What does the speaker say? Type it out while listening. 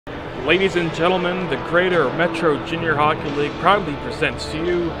Ladies and gentlemen, the Greater Metro Junior Hockey League proudly presents to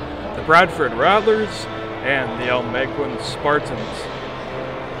you the Bradford Rattlers and the Almaguin Spartans.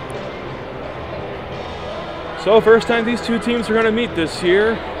 So first time these two teams are going to meet this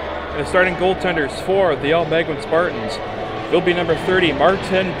year. And the starting goaltenders for the Almaguin Spartans will be number 30,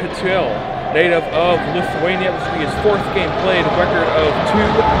 Martin Pitel, native of Lithuania. This will be his fourth game played, record of 2-0,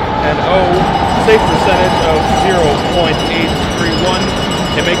 save percentage of 0.831,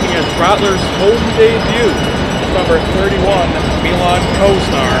 and making his Rattlers home debut is number 31, Milan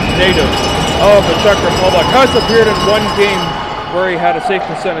Koznar, native of the Czech Republic. Has appeared in one game where he had a save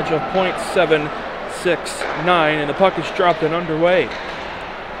percentage of .769, and the puck is dropped and underway.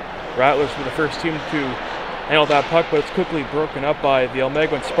 Rattlers were the first team to handle that puck, but it's quickly broken up by the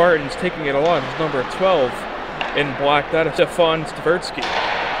Almaguin Spartans. Taking it along is number 12 in black. That is Stefan Stvertsky.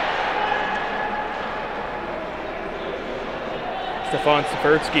 Stefan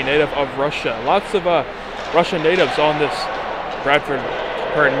Stvertsky, native of Russia. Lots of Russian natives on this Almaguin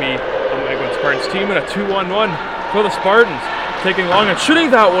Spartans team, and a 2-1-1 for the Spartans. Taking long and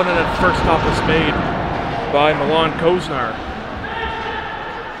shooting that one, and the first stop is made by Milan Koznar.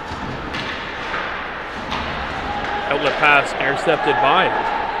 Outlet pass intercepted by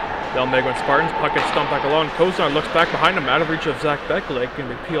the Almaguin Spartans. Puck gets stumped back along. Koznar looks back behind him, out of reach of Zach Beklik, and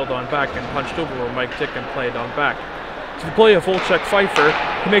be peeled on back and punched over where Mike Dick and played on back. To the play of Volchek Pfeiffer,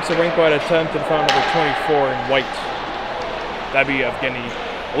 he makes a rink-wide attempt and found number 24 in white. That'd be Evgeny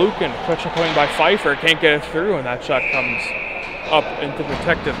Lukin. Quick shot coming by Pfeiffer, can't get it through, and that shot comes up into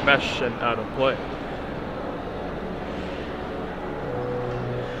protective mesh and out of play.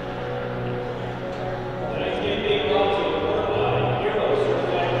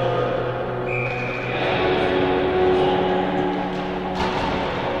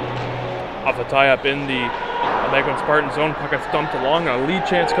 Off the tie-up in the Almaguin Spartan zone, puck gets dumped along. A lead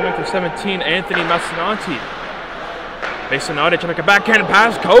chance coming for 17, Anthony Massinati. Massinati to make a backhand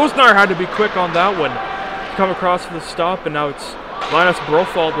pass. Koznar had to be quick on that one. Come across for the stop, and now it's Linus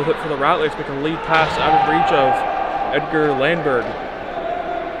Brofald with it for the Rattlers, making a lead pass out of reach of Edgar Landberg.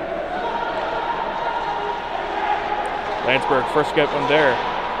 Landsberg first get one there.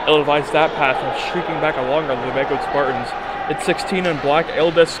 Ill-advised that pass, and shrieking back along on the Almaguin Spartans. It's 16 in black,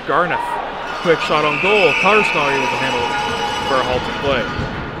 Eldis Garneth. Quick shot on goal. Carter's not able to handle it for a halted play.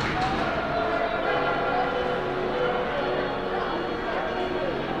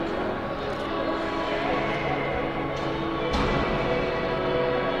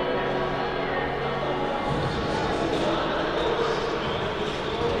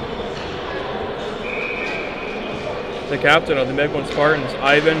 The captain of the Almaguin Spartans,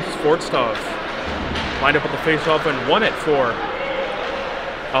 Ivan Sfortstov, lined up with the face-off and won it for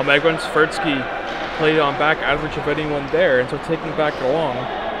Almaguin. Stvertsky played on back, average of anyone there, and so taking back along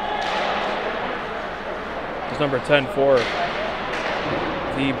is number 10 for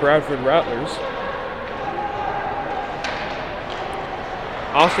the Bradford Rattlers.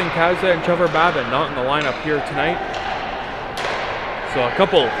 Austin Kaza and Trevor Babin not in the lineup here tonight. So a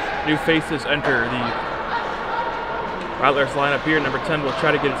couple new faces enter the Rattlers lineup here. Number 10 will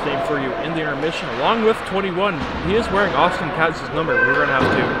try to get his name for you in the intermission, along with 21. He is wearing Austin Katz's number. We're going to have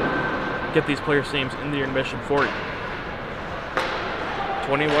to get these players' names in the intermission for you.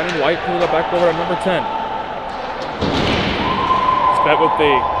 21 in white, pulled it back over to number 10. It's met with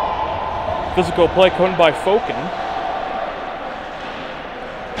the physical play coming by Fokin.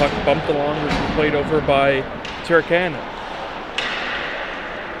 Puck bumped along, which was played over by Tirakanen.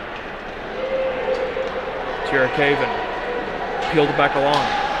 Tirakanen peeled it back along.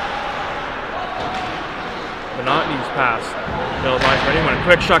 Monotony's pass. No advice for anyone. A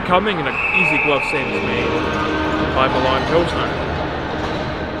quick shot coming, and an easy glove save is made by Milan Koznar.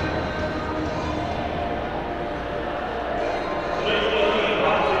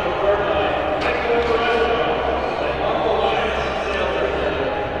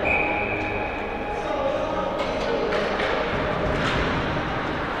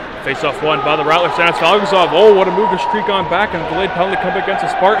 Face-off won by the Rattlers. Dennis Valgazov. Oh, what a move to streak on back, and a delayed penalty coming against the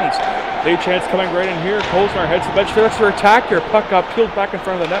Spartans. Lead chance coming right in here. Koznar heads the bench. That's their attack here. Puck got peeled back in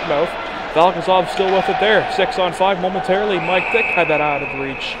front of the net mouth. Valgazov still with it there. 6-on-5 momentarily. Mike Dick had that out of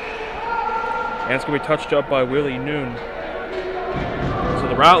reach. And it's going to be touched up by Willie Noon. So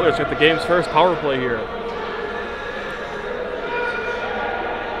the Rattlers get the game's first power play here.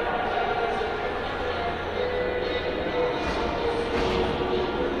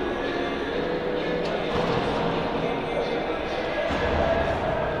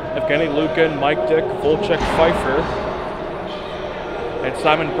 Evgeny Lukin, Mike Dick, Volchek Pfeiffer, and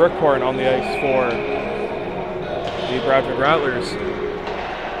Simon Brickhorn on the ice for the Bradford Rattlers.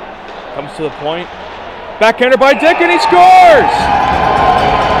 Comes to the point. Backhander by Dick, and he scores!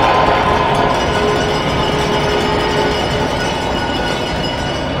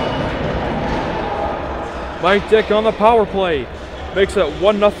 Mike Dick on the power play. Makes it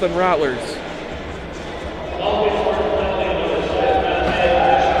 1-0 Rattlers.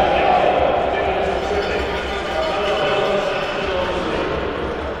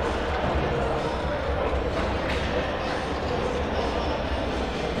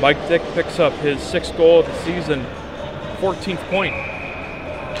 Mike Dick picks up his 6th goal of the season, 14th point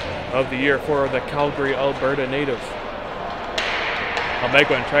of the year for the Calgary, Alberta native.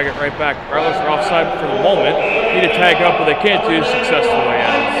 Almaguin tag it right back. Rattlers are offside for the moment. Need to tag up, but they can't do successfully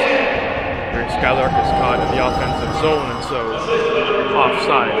as Skylark is caught in the offensive zone, and so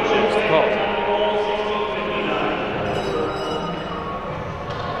offside is the call.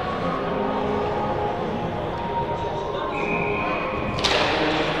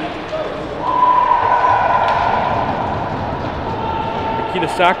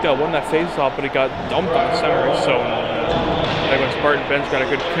 Sackdale won that face-off, but he got dumped on the center zone. Almaguin Spartan bench got a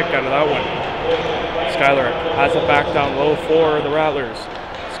good kick out of that one. Skylark has it back down low for the Rattlers.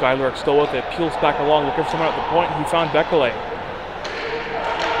 Skylark still with it, peels back along, looking for someone at the point. He found Bekele.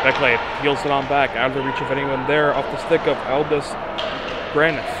 Bekele peels it on back, out of the reach of anyone there, off the stick of Aldous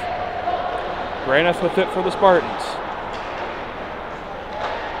Graniff. Graniff with it for the Spartans.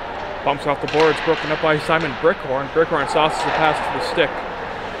 Bumps off the boards, broken up by Simon Brickhorn. Brickhorn sauces the pass to the stick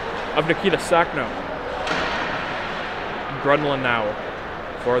of Nikita Sakno. Grundlin now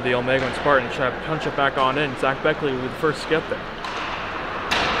for the Almaguin Spartans. Try to punch it back on in. Zach Beckley with the first skip there.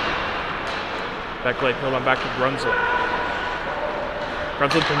 Beckley peeled on back to Grunzlin.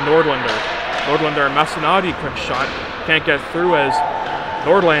 Grunzlin to Nordlander. Nordlander and Massanati, quick shot. Can't get through as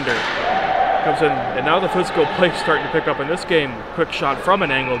Nordlander comes in, and now the physical play starting to pick up in this game. Quick shot from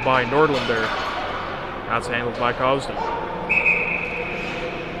an angle by Nordlander. That's handled by Cosden.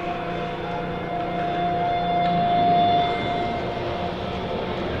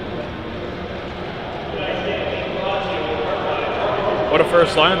 What a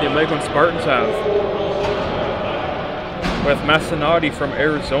first line the Almaguin Spartans have. With Massanati from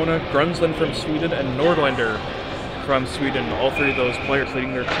Arizona, Grunzlin from Sweden, and Nordlander from Sweden. All three of those players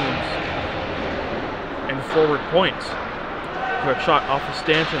leading their teams in forward points. Quick shot off the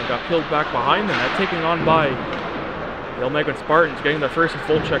stanchion, got peeled back behind them. That taken on by the Almaguin Spartans, getting their first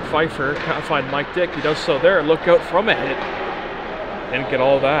full check Pfeiffer. Can't find Mike Dick. He does so there. Look out from a hit. Didn't get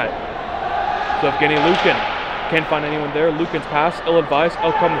all that. So Evgeny Lukin. Can't find anyone there. Lukin's pass, ill-advised.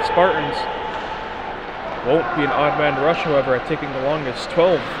 Out come the Spartans. Won't be an odd man rush, however, at taking the longest.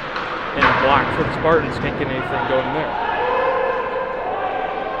 12 in black for the Spartans. Can't get anything going there.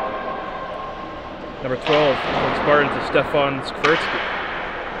 Number 12 for the Spartans is Stefan Skvertsky.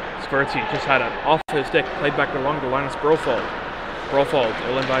 Skvertsky just had it off his stick, played back along to Linus Brofald. Brofald,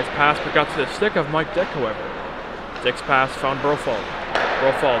 ill-advised pass, but got to the stick of Mike Dick, however. Dick's pass found Brofald.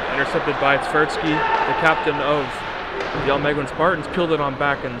 Brofald intercepted by Skvertsky. The captain of the Almaguin Spartans peeled it on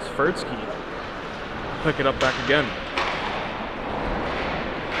back, and Skvertsky pick it up back again.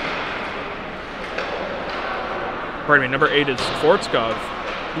 Pardon me, number 8 is Fortskov.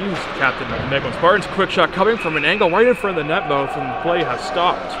 He's the captain of the Almaguin Spartans. Quick shot coming from an angle right in front of the net mouth, and the play has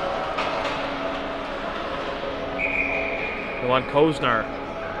stopped. Milan Koznar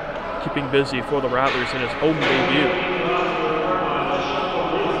keeping busy for the Rattlers in his home debut.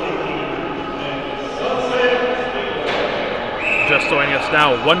 Just joining us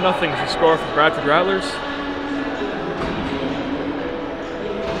now, 1-0 is the score for Bradford Rattlers.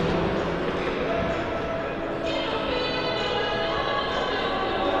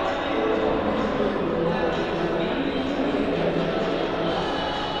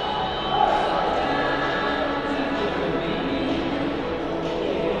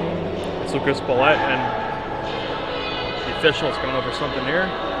 It's Lucas Ballette, and the official's going over something here.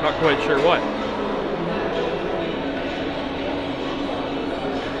 Not quite sure what.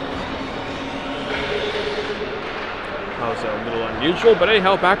 That was a little unusual, but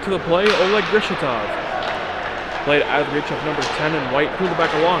anyhow, back to the play. Oleg Grishitov played out of the reach of number 10 in white, pulled it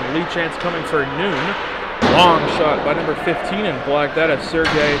back along. Lead chance coming for noon. Long shot by number 15 in black. That is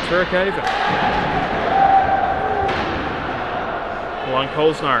Sergei Turkayev. Milan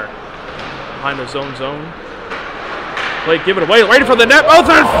Koznar behind the zone. Play, give it away, right for the net. Both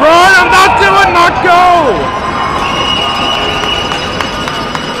in front, and not do it, not go!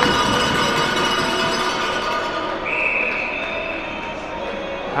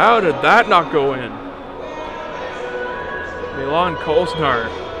 How did that not go in? Milan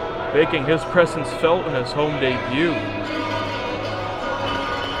Koznar making his presence felt in his home debut.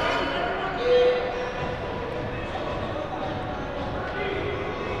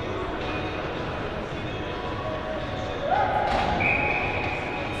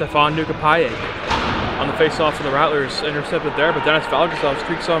 Stefan Nukapaye on the face-off for the Rattlers, intercepted there, but Dennis Valgasov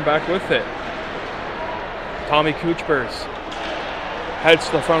streaks on back with it. Tommy Kuchbers heads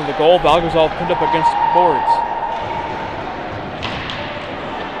to the front of the goal. Valgasov pinned up against the boards.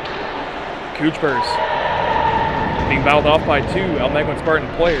 Kuchbers being battled off by two Almaguin Spartan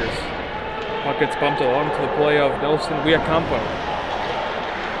players. Puck gets bumped along to the play of Nelson Wiacampo.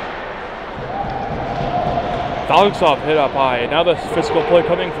 Valgasov hit up high. Now the physical play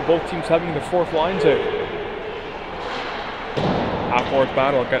coming from both teams having their fourth lines out. Half-court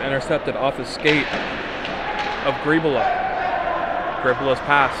battle got intercepted off the skate of Gribola. Gribola's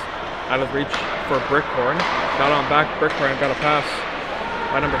pass out of reach for Brickhorn. Got on back, Brickhorn got a pass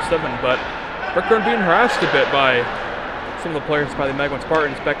by number 7, but Brickhorn being harassed a bit by some of the players by the Almaguin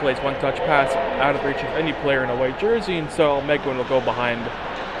Spartans. Speculates one-touch pass out of reach of any player in a white jersey, and so Almaguin will go behind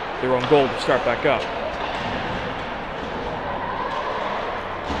their own goal to start back up.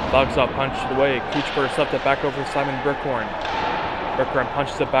 Valgasov punched it away. Kuchbers left it back over to Simon Brickhorn. Brickhorn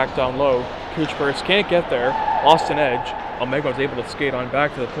punches it back down low. Kuchbers can't get there. Lost an edge. Almaguin was able to skate on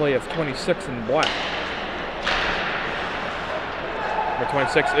back to the play of 26 in black. Number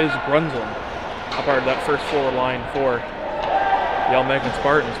 26 is Grunzlin, a part of that first forward line for the Almaguin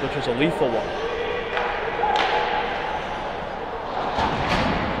Spartans, which is a lethal one.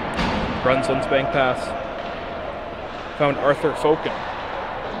 Grunzlin's bank pass found Arthur Foken.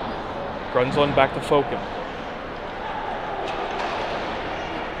 Grunzlin back to Foken.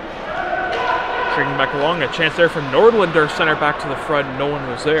 Streaking back along, a chance there for Nordlander, center back to the front, no one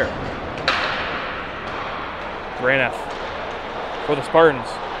was there. Graneth for the Spartans,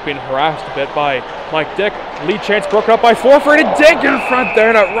 being harassed a bit by Mike Dick. Lead chance broken up by Forford, and Dick in front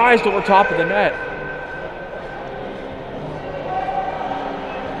there, and it rised over top of the net.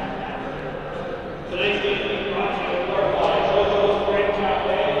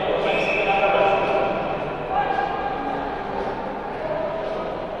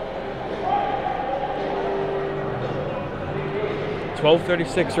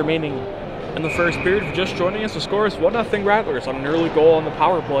 .12:36 remaining in the first period. For just joining us, the score is 1-0 Rattlers on an early goal on the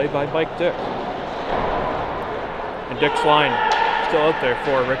power play by Mike Dick. And Dick's line still out there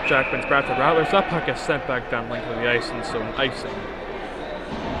for Rick Jackman's Bradford Rattlers. That puck is sent back down length of the ice, and so an icing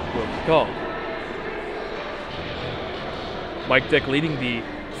will be called. Mike Dick leading the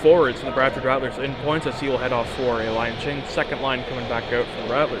forwards for the Bradford Rattlers in points as he will head off for a line change. Second line coming back out for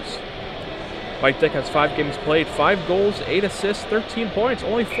the Rattlers. Mike Dick has 5 games played, 5 goals, 8 assists, 13 points,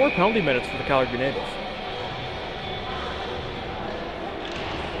 only 4 penalty minutes for the Calgary native.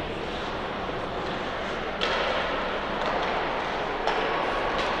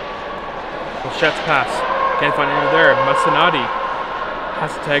 Bouchette's pass, can't find anyone there. Massanati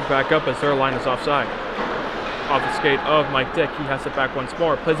has to tag back up as their line is offside. Off the skate of Mike Dick, he has it back once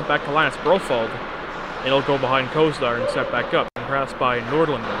more, plays it back to Linus Brofald, and he'll go behind Kozlar and set back up, and pressed by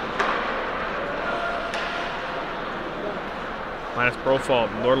Nordlander. Linus Brofald,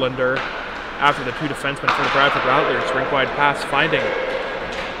 Nordlander after the 2 defensemen for the Bradford Rattlers. Rink-wide pass finding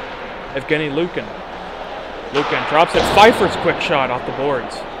Evgeny Lukin. Lukin drops it. Pfeiffer's quick shot off the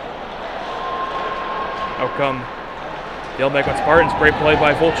boards. Out come the Almaguin Spartans. Great play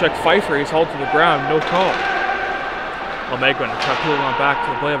by Volchek Pfeiffer. He's hauled to the ground. No call. Almaguin peeling on back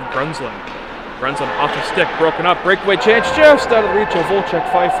to the play of Grunzlin. Grunzlin off the stick. Broken up. Breakaway chance just out of reach of Volchek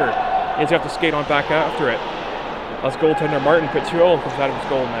Pfeiffer. He's going to have to skate on back after it. As goaltender Martin Petruel comes out of his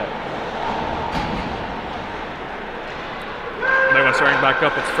goal net. Almaguin starting back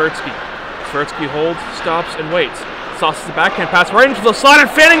up. It's Fertsky. Fertsky holds, stops, and waits. Sauces the backhand pass right into the slot, and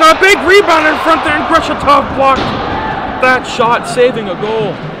Fanning on a big rebound in front there, and Grishatov blocked that shot, saving a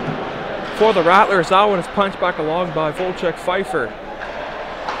goal for the Rattlers. That one is punched back along by Volchek Pfeiffer.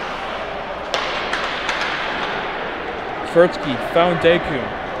 Fertsky found Dankun.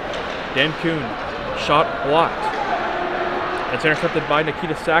 Dankun shot blocked. It's intercepted by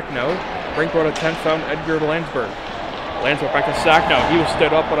Nikita Sakno. Brink brought a 10 found Edgar Landsberg. Landsberg back to Sakno. He was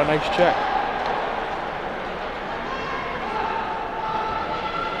stood up on a nice check.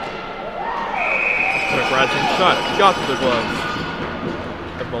 Rising shot got to the gloves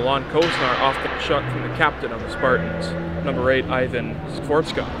of Milan Koznar off the shot from the captain of the Spartans, number 8, Ivan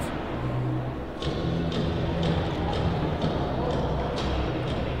Skvortskov.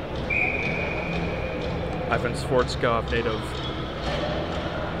 Ivan Skvortskov, native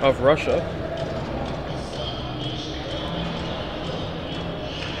of Russia.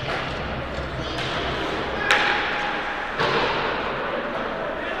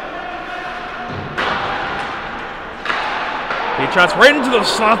 He shots right into the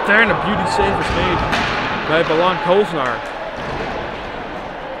slot there, and a beauty save is made by Milan Koznar.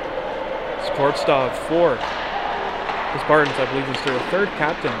 shortstop for the Spartans. I believe he's their third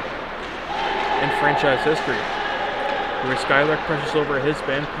captain in franchise history. Where Skylark pressures over his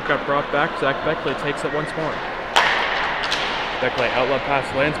man, puck got brought back. Zach Beckley takes it once more. Beckley outlet pass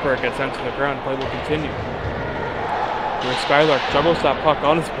Landsberg, gets sent to the ground. Play will continue. Where Skylark juggles that puck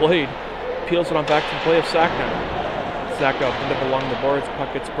on his blade, peels it on back to the play of Sacknow. Sacknow pinned up along the boards.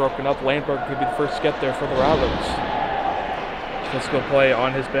 Puck gets broken up. Landberg could be the first get there for the Rattlers. Physical play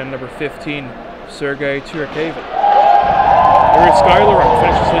on his man, number 15, Sergei Turakevin. Where Skylark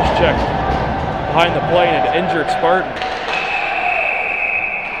finishes his check behind the play and an injured Spartan.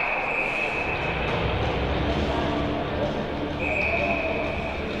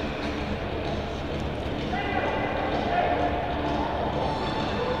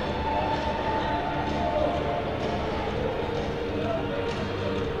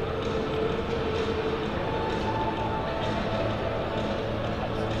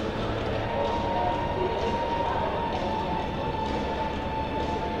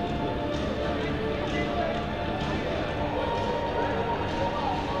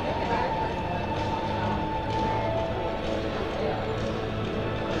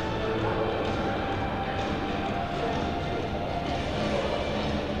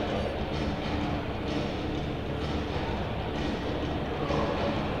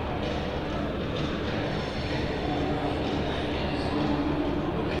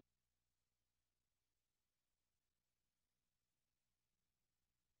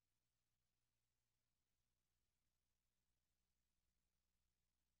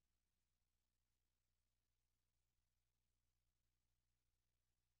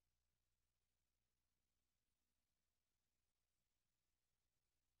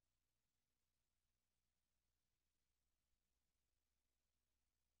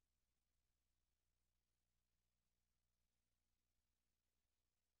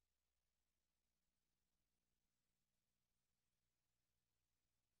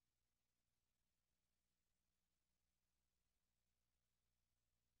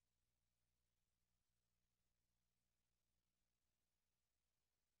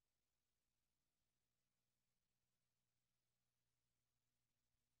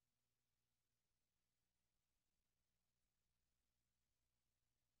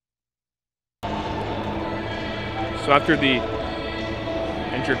 So after the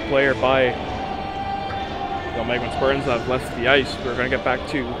injured player by the Almaguin Spartans have left the ice, we're going to get back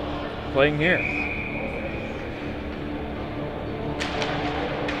to playing here.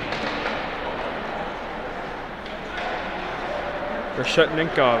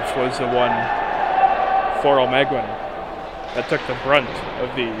 Reshetnikov was the one for Almaguin that took the brunt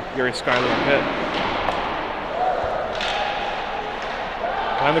of the Yuri Skylark hit.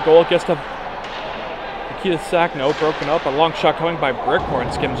 Behind the goal, gets to Nikita Sacknow, broken up. A long shot coming by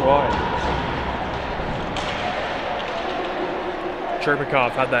Brickhorn, skims wide.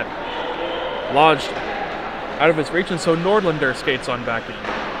 Cherbakov had that lodged out of his reach, and so Nordlander skates on back in.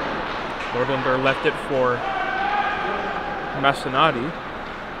 Nordlander left it for Mastinati.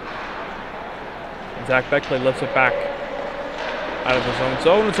 And Zach Beckley lifts it back out of his own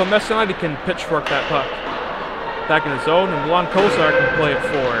zone, and so Mastinati can pitchfork that puck back in his zone, and Milan Kozar can play it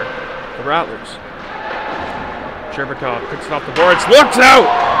for the Rattlers. Cherbakov picks it off the boards, looks out!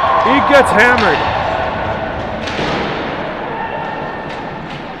 He gets hammered!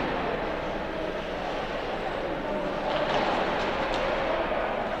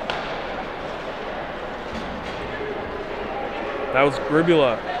 That was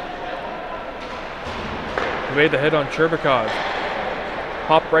Gribula who made the hit on Cherbakov.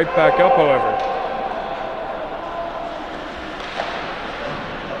 Popped right back up, however.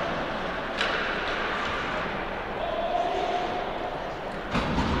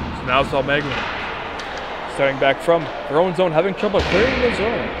 So now it's Almaguin starting back from their own zone, having trouble clearing the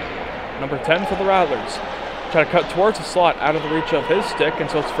zone. Number 10 for the Rattlers. Trying to cut towards the slot, out of the reach of his stick, and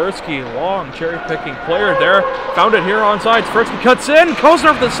so Tversky, long cherry-picking player there. Found it here onside. Tversky cuts in,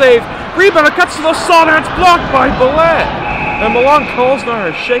 Koznar for the save. Rebound, it cuts to the slot, and it's blocked by Ballet. And Milan Koznar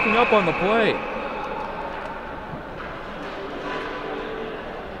is shaking up on the play.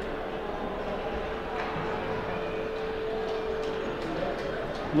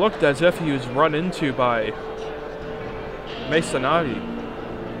 Looked as if he was run into by Masonati.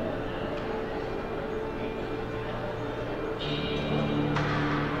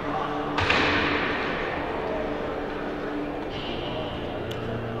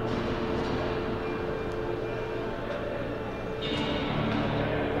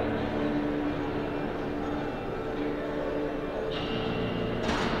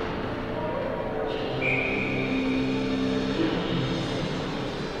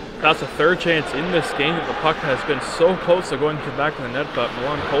 That's the third chance in this game that the puck has been so close to going to the back of the net, but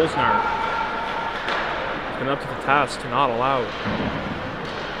Milan Kolznar has been up to the task to not allow.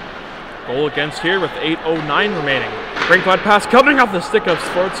 Goal against here with 8:09 remaining. Great glide pass coming off the stick of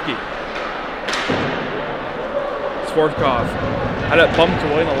Sfortsky. Svortkov had it bumped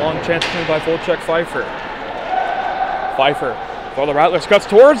away in a long chance coming by Volchek Pfeiffer. Pfeiffer for the Rattlers cuts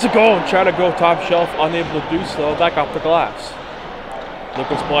towards the goal and try to go top shelf, unable to do so. Back off the glass.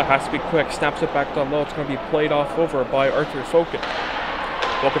 Lucas Black has to be quick, snaps it back down low. It's going to be played off over by Arthur Fokin.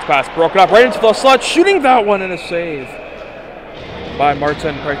 Fokin's pass broken up right into the slot, shooting that one in a save by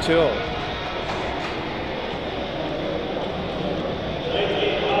Martin Preitul.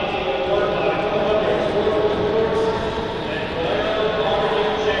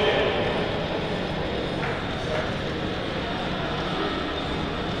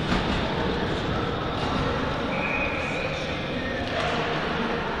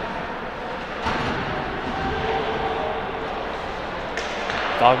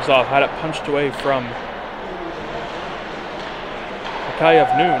 Dogzov had it punched away from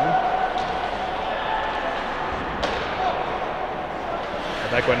Makayev Noon.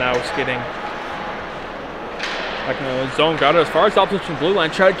 Almaguin now skating back in the zone. Got it as far as the opposition blue line.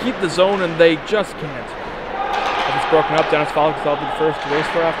 Try to keep the zone and they just can't. If it's broken up, Dennis Falks will be the first to race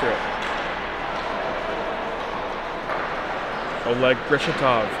for after it. Oleg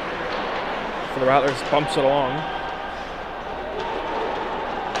Grishatov for the Rattlers bumps it along.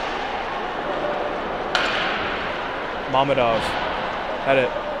 Mamedov had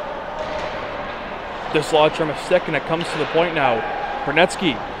it dislodged from a stick, and it comes to the point now.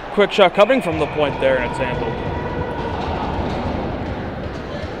 Bernetsky, quick shot coming from the point there, and it's handled.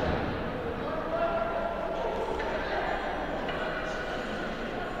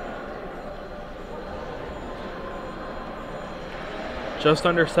 Just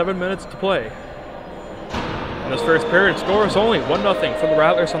under 7 minutes to play. In this first period, score is only 1-0 for the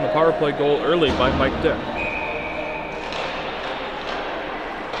Rattlers on the power play goal early by Mike Dick.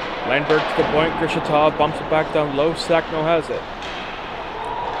 Landberg to the point, Grishatov bumps it back down low, Sakno has it.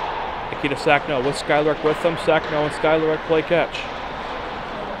 Nikita Sakno with Skylark with them, Sakno and Skylark play catch.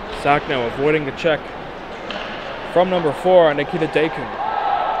 Sakno avoiding the check from number 4 on Nikita Dakun.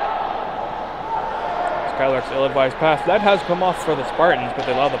 Skylark's ill-advised pass, that has come off for the Spartans, but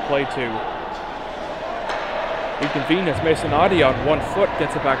they allow the play to reconvene as Mason Adi on 1 foot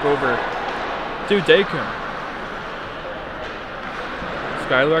gets it back over to Dakun.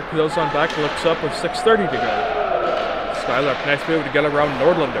 Skylark goes on back, looks up with 6:30 to go. Skylark, nice move to get around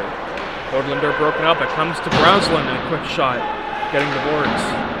Nordlander. Nordlander broken up, it comes to Brausland and a quick shot, getting the boards.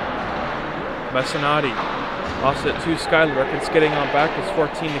 Messinati lost it to Skylark, it's getting on back as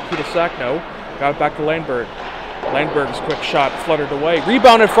 14 Nikita Sakno. Got it back to Landberg. Landberg's quick shot fluttered away.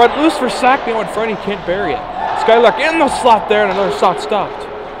 Rebound in front, loose for Sakno in front, he can't bury it. Skylark in the slot there and another shot stopped.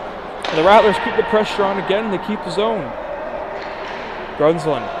 And the Rattlers keep the pressure on again and they keep the zone.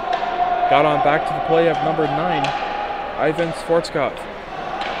 Grunzlund got on back to the play of number 9, Ivan Svortskov.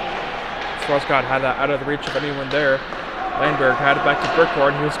 Svortskov had that out of the reach of anyone there. Landberg had it back to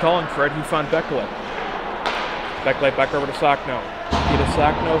Burkhorn, he was calling for it, he found Bekele. Bekele back over to Sakno. Nikita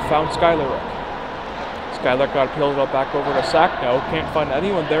Sakno found Skylark. Skylark got peeled up back over to Sakno, can't find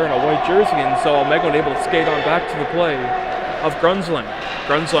anyone there in a white jersey, and so Almaguin able to skate on back to the play of Grunzlund.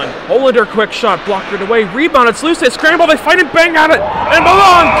 Grunzlund, Olander quick shot, blocked it away, rebound, it's loose, they scramble, they fight it, bang at it, and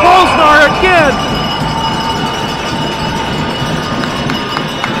Milan Kolznar again!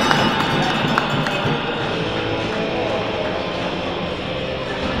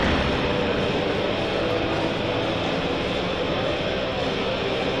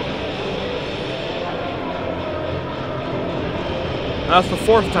 That's the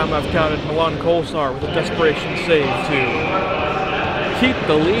 4th time I've counted Milan Kolznar with a desperation save to keep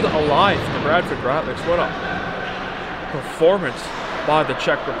the lead alive for the Bradford Rattlers. What a performance by the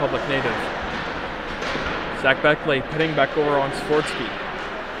Czech Republic native. Zach Bekele pitting back over on Sfortsky.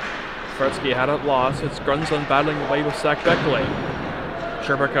 Sfortsky had it lost. It's Grunzlund battling away with Zach Bekele.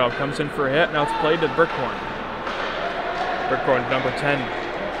 Sherbakov comes in for a hit. Now it's played to Burkhorn. Burkhorn, number 10.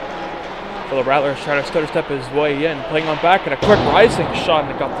 For the Rattlers trying to stutter step his way in. Playing on back and a quick rising shot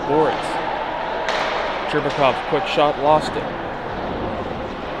and it got the boards. Sherbakov, quick shot, lost it.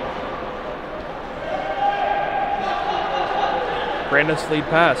 Brandis lead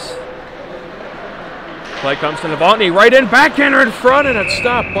pass. Play comes to Novotny, right in, backhander in front, and it's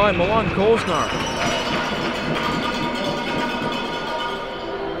stopped by Milan Kolznar.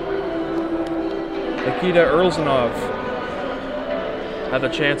 Nikita Erzanov had the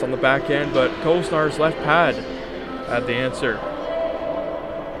chance on the back end, but Kolznar's left pad had the answer.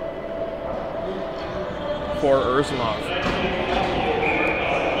 for Urzlanov.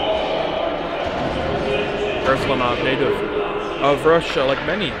 Urzlanov, native of Russia, like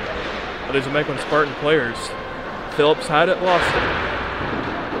many of these Almaguin Spartan players. Phillips had it, lost it.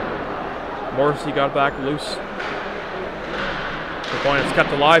 Morrissey got back loose. The point is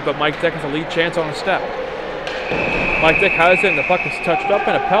kept alive, but Mike Dick has a lead chance on a step. Mike Dick has it, and the puck is touched up,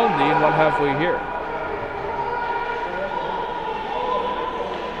 and a penalty, and what have we here?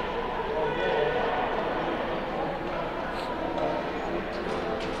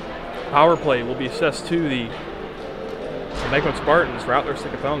 Power play will be assessed to the Almaguin Spartans. Rattlers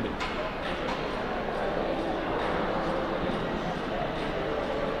take a penalty.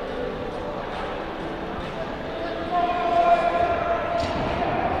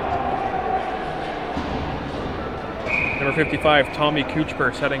 Number 55, Tommy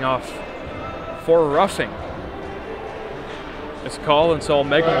Kuchber, heading off for roughing. It's called, and so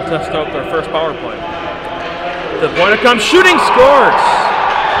Almaguin will test out their first power play. To the point it comes, shooting, scores!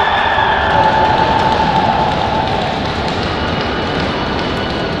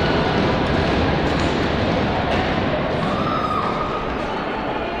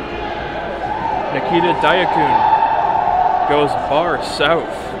 Nikita Diakun goes bar south,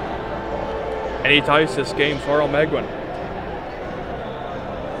 and he ties this game for Almaguin.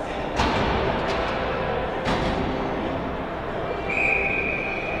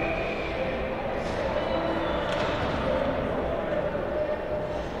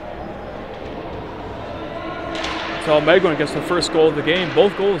 So Almaguin gets the first goal of the game.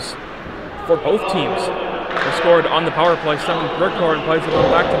 Both goals for both teams were scored on the power play. Someone Brickhoard plays it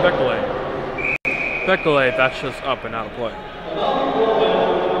back to Bekele. Bekele, that's just up and out of play.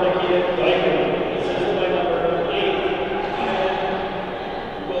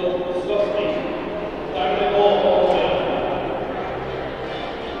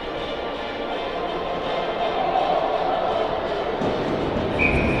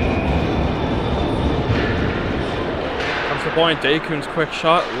 Point, Dakun's quick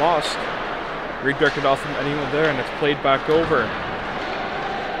shot lost. Redirected off from anyone there, and it's played back over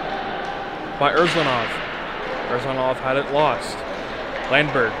by Urzlanov. Urzlanov had it lost.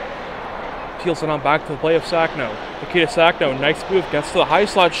 Landberg peels it on back to the play of Sakno. Nikita Sakno, nice move, gets to the high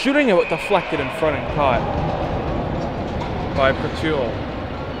slot, shooting it, deflected in front and caught by Pertul.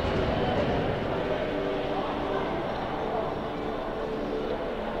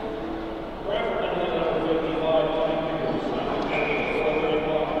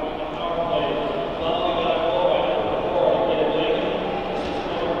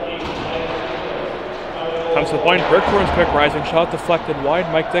 Comes to the point, Brickhoorn's quick rising shot deflected wide.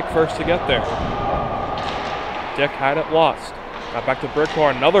 Mike Dick first to get there. Dick had it lost. Got back to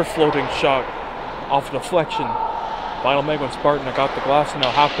Brickhoorn, another floating shot off deflection. Final Almaguin Spartan that got the glass, and now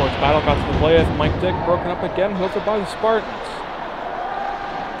half-court battle got to the play of Mike Dick, broken up again, hooked by the Spartans.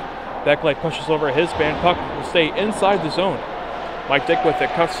 Bekele pushes over his man, puck will stay inside the zone. Mike Dick with it,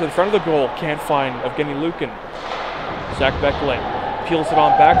 cuts to the front of the goal, can't find Evgeny Lukin. Zach Bekele peels it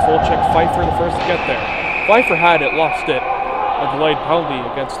on back, full check Pfeiffer the first to get there. Pfeiffer had it, lost it. A delayed penalty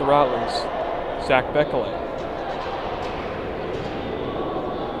against the Rattlers. Zach Bekele.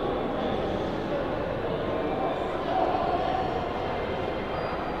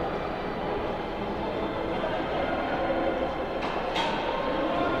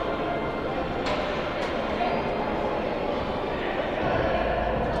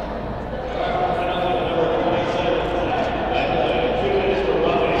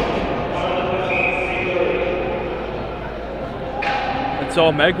 So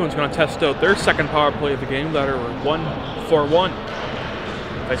Almaguin's going to test out their second power play of the game. That are 1-4-1.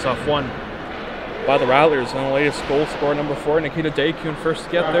 Face off one by the Rattlers, and the latest goal scorer, number 4, Nikita Daikun, first to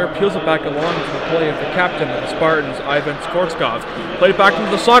get there, peels it back along to the play of the captain of the Spartans, Ivan Skvorskov. Played it back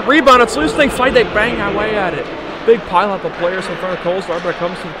into the slot, rebound, it's loose, they fight, they bang away at it. Big pile-up of players in front of Kolstar, but it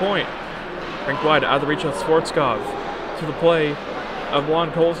comes to the point. Rinked wide, out of the reach of Skvorskov. To the play of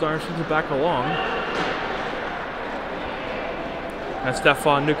Juan Kolstar, and shoots it back along. And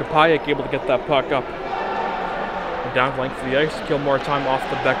Stefan Nukapayek able to get that puck up and down the length of the ice to kill more time off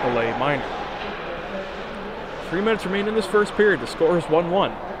the Bekele minor. 3 minutes remain in this first period. The score is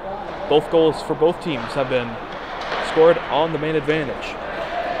 1-1. Both goals for both teams have been scored on the main advantage.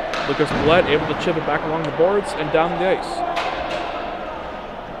 Lucas Millette able to chip it back along the boards and down the ice.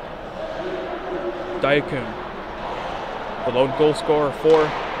 Diakun, the lone goal scorer for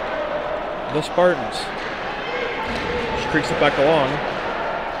the Spartans. Creaks it back along.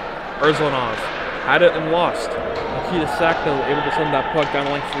 Urzlanov had it and lost. Nikita Sakno able to send that puck down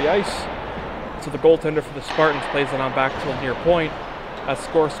the length of the ice. So the goaltender for the Spartans plays it on back to the near point as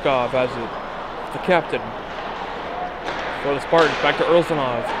Skvorskov has it. The captain For the Spartans, back to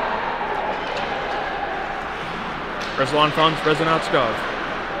Urzlanov. Urzlan finds Rezanatskov.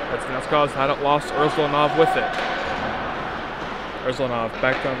 Rezanatskov had it lost, Urzlanov with it. Urzlanov,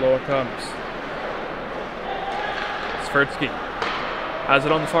 back down low it comes. Svirtsky has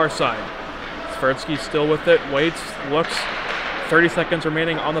it on the far side. Svirtsky still with it, waits, looks. 30 seconds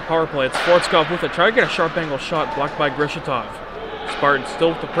remaining on the power play. It's Fortskov with it, trying to get a sharp angle shot, blocked by Grishitov. Spartans still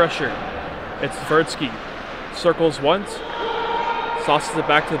with the pressure. It's Svirtsky. Circles once, sauces it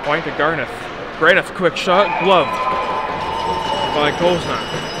back to the point to Garneth. Garneth, quick shot, gloved by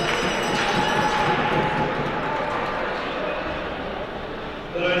Koznar.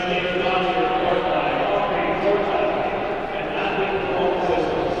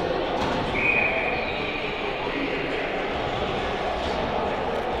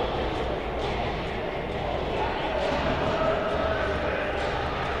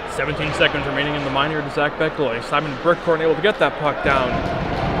 17 seconds remaining in the minor to Zach Beckley. Simon Brickcorn able to get that puck down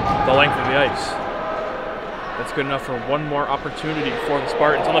the length of the ice. That's good enough for one more opportunity for the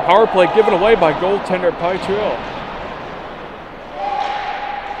Spartans. On the power play, given away by goaltender Paitril.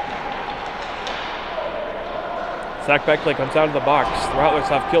 Zach Beckley comes out of the box. The Rattlers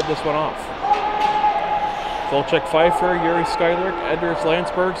have killed this one off. Volchek Pfeiffer, Yuri Skylark, Edwards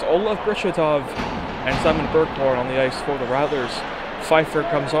Landsbergs, Olaf Grishitov, and Simon Brickcorn on the ice for the Rattlers. Pfeiffer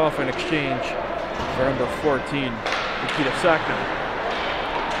comes off in exchange for number 14, Nikita Sakna.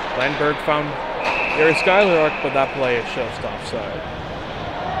 Landberg found Yuri Skylark, but that play is just offside.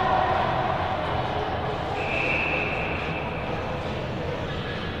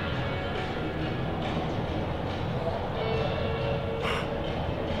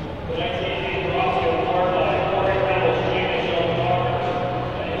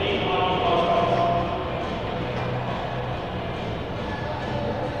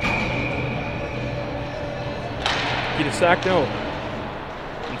 Sakno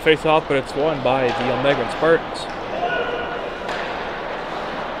and face off, but it's won by the Almaguin Spartans.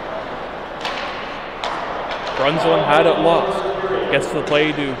 Brunslin had it lost. Gets to the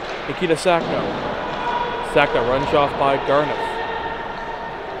play to Nikita Sakno. Sakno runs off by Garneth.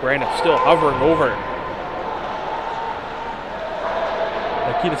 Garneth still hovering over.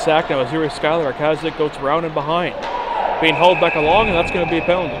 Nikita Sakno, as Yuri Skylark has it, goes around and behind. Being held back along, and that's going to be a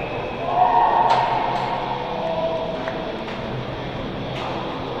penalty.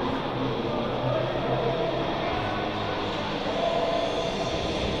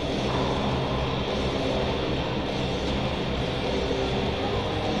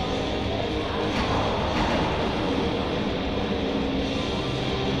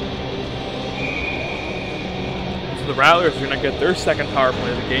 The Rattlers are going to get their second power play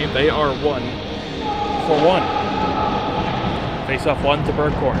of the game. They are 1-for-1. Face off one to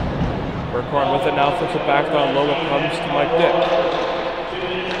Bergkorn. Bergkorn with it now, flips it back down low. It comes to Mike Dick.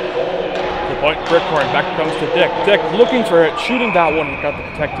 The point, Bergkorn back comes to Dick. Dick looking for it, shooting that one, got the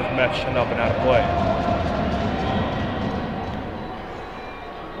protective mesh and up and out of play.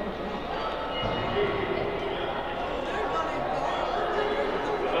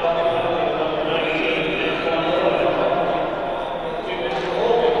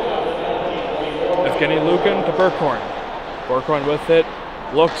 Lukin to Bergkorn. Bergkorn with it,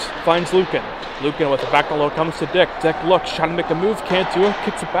 looks, finds Lukin. Lukin with the back low comes to Dick. Dick looks, trying to make a move, can't do it,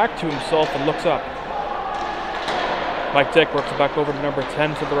 kicks it back to himself and looks up. Mike Dick works it back over to number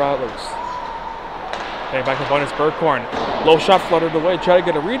 10 for the Rattlers. Okay, back to bonus Bergkorn. Low shot fluttered away, try to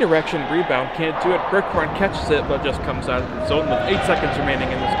get a redirection, rebound, can't do it. Bergkorn catches it, but just comes out of the zone with 8 seconds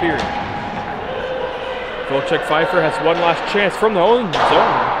remaining in this period. Volchek Pfeiffer has one last chance from the own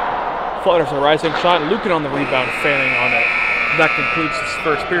zone. Flutters a rising shot, and Lukin on the rebound, failing on it. That concludes this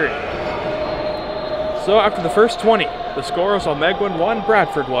first period. So after the first 20, the score is Almaguin 1,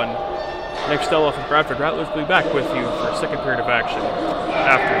 Bradford 1. Nick Stella from Bradford Rattlers will be back with you for a second period of action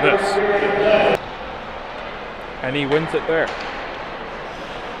after this. And he wins it there.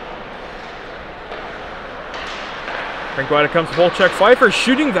 Rinkwide comes to Volchek Pfeiffer,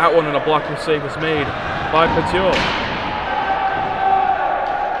 shooting that one, and a blocking save was made by Petiot.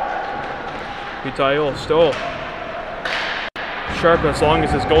 Pitail still sharp as long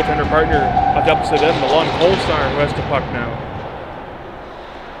as his goaltender partner adapts it in. Milan Kolstar, who has the puck now.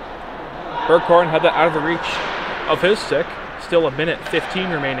 Bergkorn had that out of the reach of his stick. Still a minute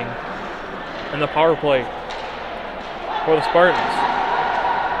 15 remaining in the power play for the Spartans.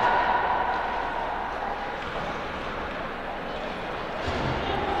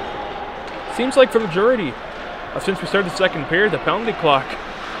 Seems like for the majority since we started the second period, the penalty clock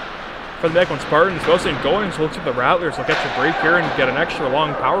for the Almaguin Spartans goes in going, so looks like the Rattlers will get your break here and get an extra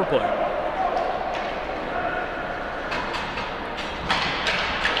long power play.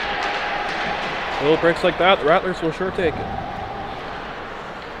 Little breaks like that, the Rattlers will sure take it.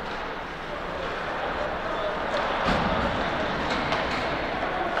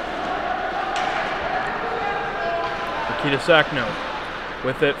 Nikita Sakno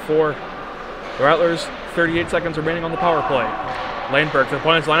with it for the Rattlers. 38 seconds remaining on the power play. Laneberg to the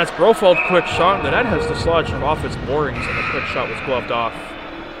opponent's line. It's Brofeld, quick shot. The net has dislodged him off its moorings, and the quick shot was gloved off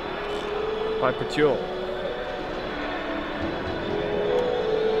by Petule.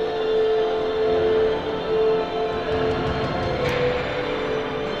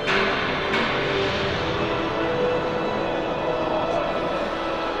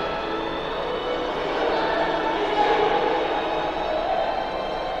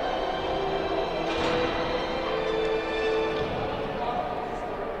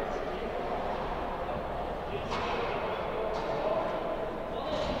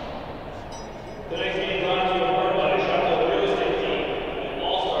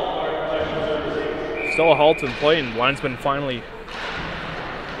 Still a halt in play, and linesman finally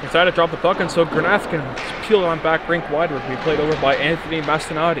decided to drop the puck, and so Granath can peel on back rink wide, where he played over by Anthony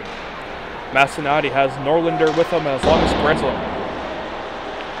Mastinati. Mastinati has Norlander with him as long as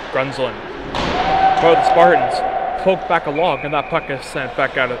Grunzlin. But the Spartans poke back along, and that puck is sent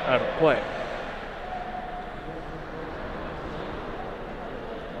back out of play.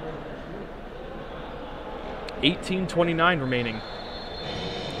 .29 remaining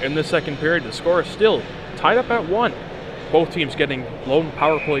in the second period. The score is still tied up at 1. Both teams getting lone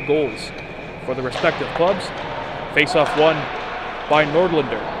power play goals for the respective clubs. Face-off won by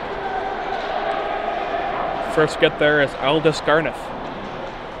Nordlander. First get there is Aldous Garneth.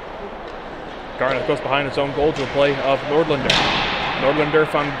 Garneth goes behind his own goal to a play of Nordlander. Nordlander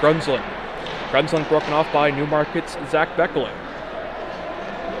found Grunzlin. Grunzlin broken off by Newmarket's Zach Beckley.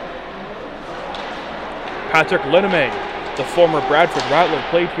 Patrick Linnemay, the former Bradford Rattler,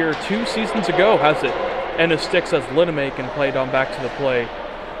 played here 2 seasons ago, has it in his sticks as Linnemay can play it on back to the play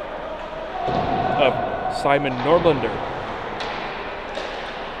of Simon Nordlander.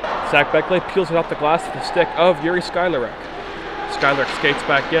 Zach Beckley peels it off the glass to the stick of Yuri Skylarek. Skylarek skates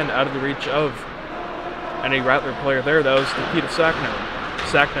back in, out of the reach of any Rattler player there. That was Nikita Sakno.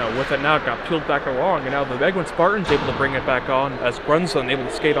 Sakno with it now, got peeled back along, and now the Almaguin Spartans able to bring it back on as Grunzlin able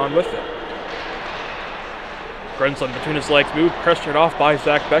to skate on with it. Grunzlin between his legs, moved, pressured off by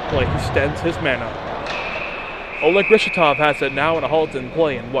Zach Beckley, who stands his man up. Oleg Rishatov has it now in a halt in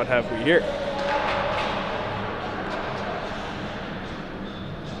play, and what have we here?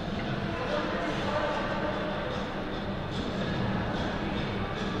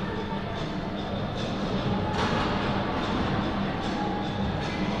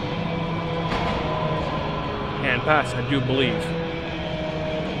 Hand pass, I do believe.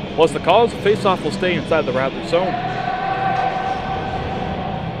 Plus the calls, face-off will stay inside the Rattler zone.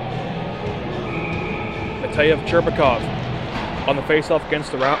 Mateyev Cherbakov on the face-off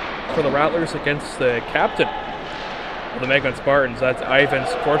against for the Rattlers against the captain of the Almaguin Spartans. That's Ivan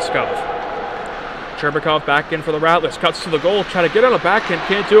Sportskov. Cherbakov back in for the Rattlers, cuts to the goal, try to get on a backhand,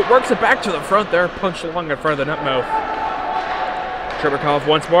 can't do it, works it back to the front there, punched along in front of the net mouth. Cherbakov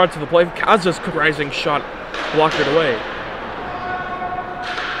once more to the play, Kaz's rising shot blocked it away.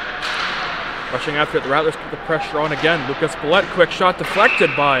 Rushing after it, the Rattlers put the pressure on again. Lucas Billette, quick shot deflected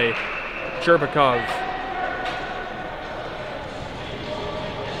by Cherbakov.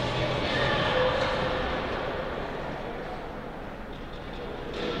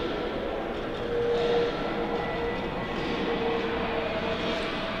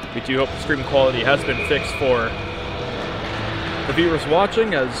 We do hope the stream quality has been fixed for the viewers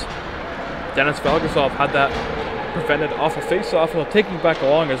watching, as Dennis Valgasov had that prevented off a face-off, while taking back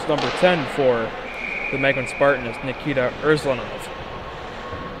along as number 10 for the Almaguin Spartan is Nikita Urslanov.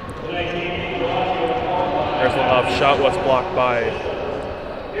 Urslanov's shot was blocked by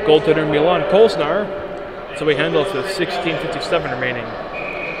goaltender Milan Kolsnar, so he handles with 16:57 remaining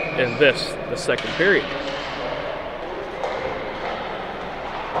in the second period.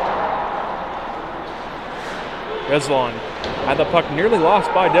 Rezlon had the puck nearly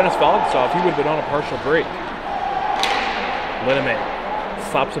lost by Dennis Valgasov. He would have been on a partial break. Linnemay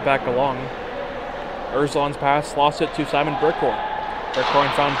slaps it back along. Urzon's pass lost it to Simon Brickhorn.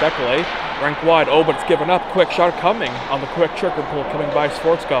 Brickhorn found Beckley. Rank wide. Oh, but it's given up. Quick shot coming on the quick trigger pull coming by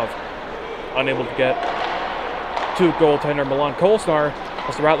Sportskov. Unable to get to goaltender Milan Kolsnar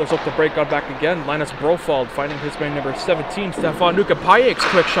as the Rattlers look to break on back again. Linus Brofald finding his man number 17. Stefan Nukapayek's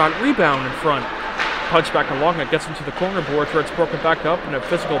quick shot rebound in front. Punch back along. It gets into the corner board where it's broken back up, and a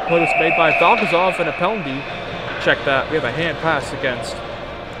physical play was made by Valgasov and a penalty. Check that. We have a hand pass against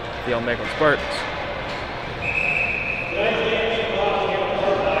the Almaguin Spartans.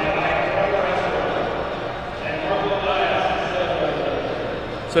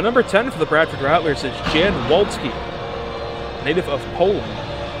 So number 10 for the Bradford Rattlers is Jan Walski, native of Poland.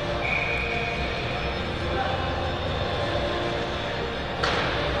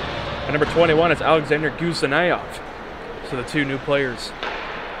 And number 21 is Alexander Guzanayev. So the two new players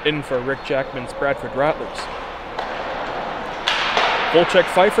in for Rick Jackman's Bradford Rattlers. Volchek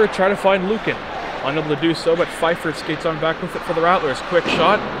Pfeiffer try to find Lukin. Unable to do so, but Pfeiffer skates on back with it for the Rattlers. Quick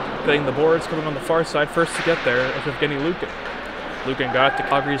shot, getting the boards, coming on the far side. First to get there is Evgeny Lukin. Lukin got to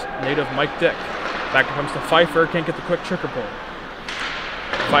Calgary's native Mike Dick. Back it comes to Pfeiffer, can't get the quick trigger pull.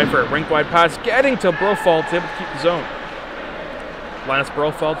 Pfeiffer, rink-wide pass, getting to Brofeld, able to keep the zone. Linus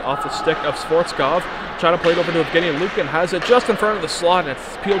Brofeld off the stick of Svortskov. Trying to play it over to Evgeny Lukin, has it just in front of the slot, and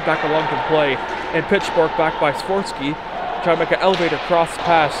it's peeled back along to the play. And pitchfork back by Svortsky. Trying to make an elevator cross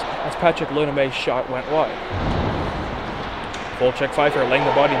pass as Patrick Lunemay's shot went wide. Volchek Pfeiffer laying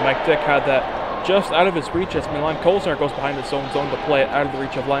the body. Mike Dick had that just out of his reach as Milan Kolzner goes behind his own zone to play it out of the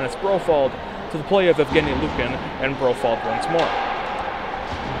reach of Linus Brofeld to the play of Evgeny Lukin, and Brofeld once more.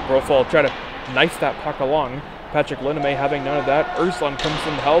 Brofeld tried to knife that puck along. Patrick Lunemay having none of that. Urslan comes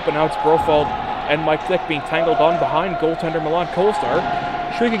in to help, and now it's Brofeld and Mike Dick being tangled on behind goaltender Milan Kolzner.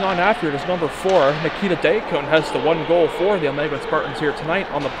 Shrieking on after it is number 4, Nikita Daycon, has the 1 goal for the Almaguin Spartans here tonight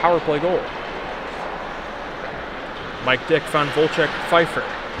on the power play goal. Mike Dick found Volchek Pfeiffer.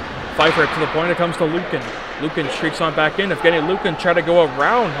 Pfeiffer to the point, it comes to Lukin. Lukin streaks on back in. Evgeny Lukin tried to go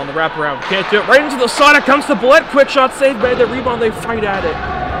around on the wraparound. Can't do it. Right into the slot. It comes to Bled. Quick shot saved by the rebound. They fight at it.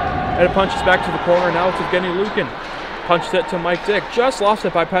 And it punches back to the corner. Now it's Evgeny Lukin. Punched it to Mike Dick. Just lost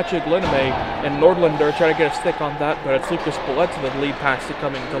it by Patrick Lunemay. And Nordlander tried to get a stick on that, but it's Lucas Bled to the lead pass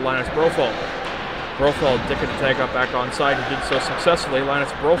coming to Linus Brofeld. Brofeld dicking the tag up back onside. He did so successfully.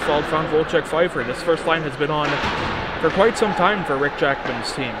 Linus Brofeld found Volchek Pfeiffer. This first line has been on for quite some time for Rick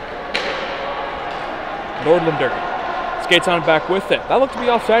Jackman's team. Nordlander skates on back with it. That looked to be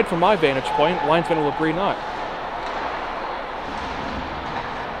offside from my vantage point. Linesman will agree not.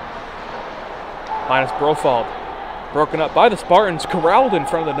 Linus Brofeld broken up by the Spartans, corralled in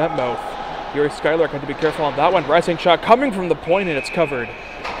front of the net mouth. Yuri Skylark had to be careful on that one. Rising shot coming from the point, and it's covered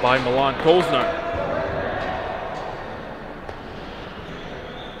by Milan Kolzner.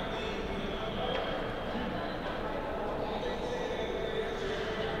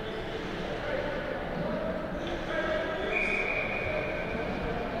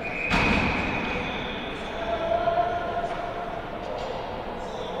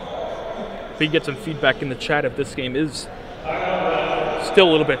 We get some feedback in the chat if this game is still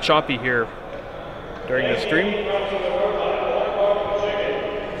a little bit choppy here during the stream.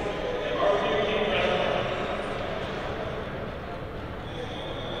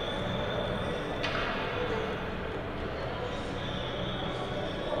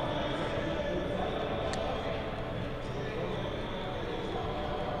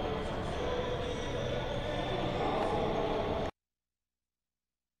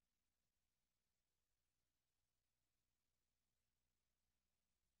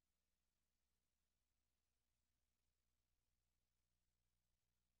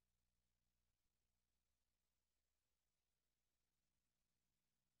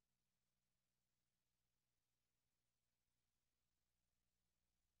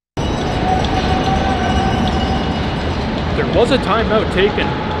 There was a timeout taken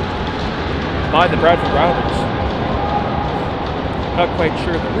by the Bradford Rattlers. Not quite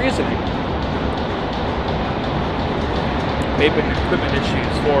sure the reasoning. Maybe equipment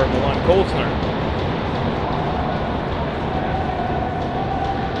issues for Milan Kolzner.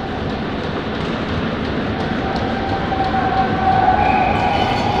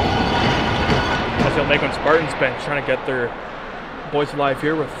 As the Almaguin Spartans bench trying to get their boys alive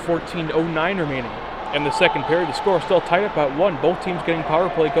here with 14:09 remaining. In the second period, the score is still tied up at 1. Both teams getting power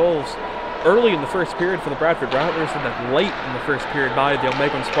play goals early in the first period for the Bradford Rattlers, and then late in the first period by the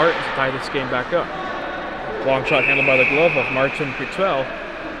Almaguin Spartans to tie this game back up. Long shot handled by the glove of Martin Putel.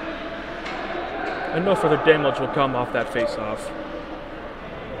 And no further damage will come off that face-off.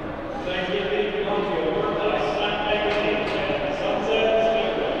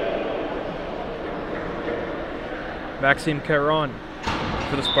 Maxime Caron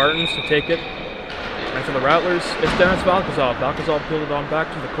for the Spartans to take it. And for the Rattlers, it's Dennis Valkazov. Valkazov peeled it on back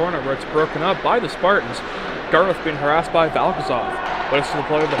to the corner where it's broken up by the Spartans. Garth being harassed by Valkazov. But it's to the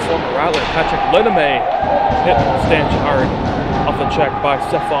play of the former Rattler, Patrick Lunemay, hit the stanch hard off the check by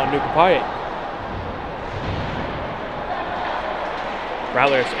Stefan Nukapaye.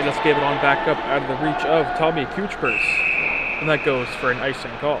 Rattlers just gave it on back up out of the reach of Tommy Kuchpers. And that goes for an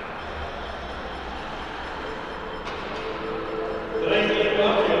icing call.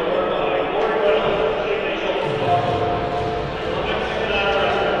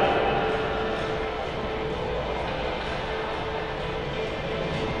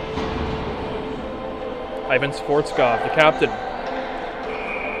 Ivan Sfortskov, the captain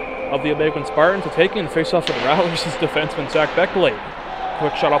of the Almaguin Spartans, taking the face-off for the Rattlers is defenseman Zach Beckley.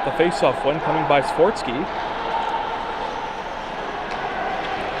 Quick shot off the face-off one coming by Sfortsky.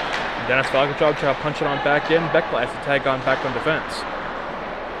 Dennis Valgajob trying to punch it on back in. Beckley has to tag on back on defense.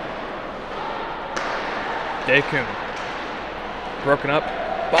 Dakun broken up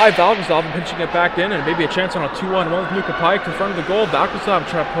by Valgajob and pinching it back in, and maybe a chance on a 2-on-1 with Nuka Pike in front of the goal. Valgajob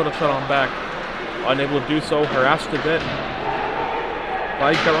trying to put a shot on back. Unable to do so, harassed a bit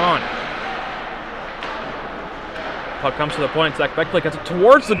by Garon. Puck comes to the point. Zach Beckley gets it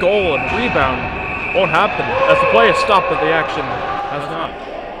towards the goal, and rebound won't happen as the play is stopped, but the action has not.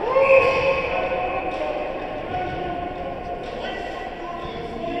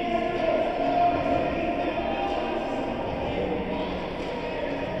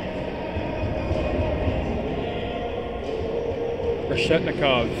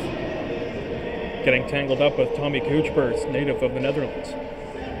 Reshetnikov getting tangled up with Tommy Kuchbers, native of the Netherlands.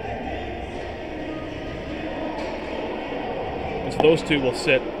 And so those two will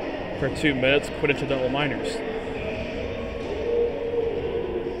sit for 2 minutes, coincidental minors.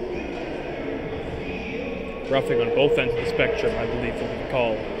 Roughing on both ends of the spectrum, I believe, will be the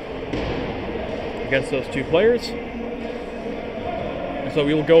call against those two players. And so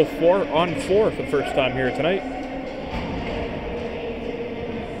we will go 4-on-4 for the first time here tonight.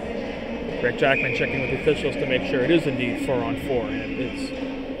 Greg Jackman checking with the officials to make sure it is indeed 4-on-4, and it is.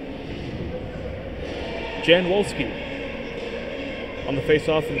 Jan Wolski on the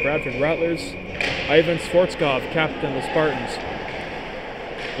face-off for the Bradford Rattlers. Ivan Sfortskov, captain of the Spartans.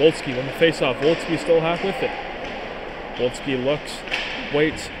 Wolski on the face-off. Wolski still half with it. Wolski looks,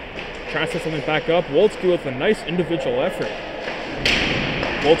 waits, tries to set something back up. Wolski with a nice individual effort.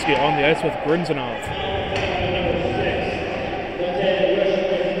 Wolski on the ice with Grinzanov.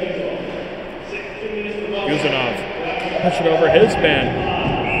 Guzanov push it over his man.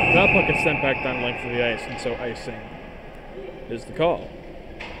 That puck is sent back down the length of the ice, and so icing is the call.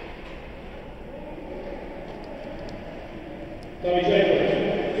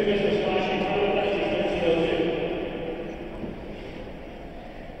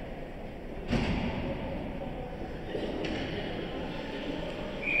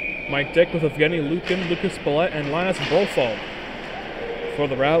 Mike Dick with Evgeny Lukin, Lucas Spillett, and Linus Brofald for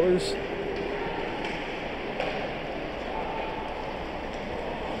the Rattlers.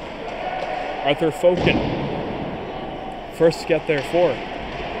 Arthur Fokin, first to get there for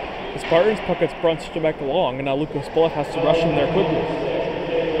the Spartans. Puck gets punched back along, and now Lucas Spillett has to rush him there quickly.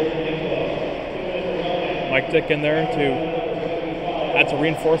 Mike Dick in there to add to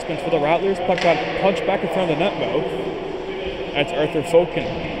reinforcements for the Rattlers. Puck got punched back in front of the net mouth. That's Arthur Fokin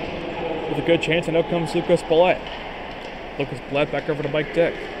with a good chance, and out comes Lucas Spillett. Lucas Spillett back over to Mike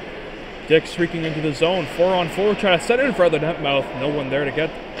Dick. Dick streaking into the zone, 4-on-4, trying to set it in front of the net mouth. No one there to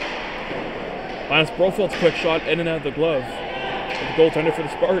get. Linus Brofield's quick shot in and out of the glove of the goaltender for the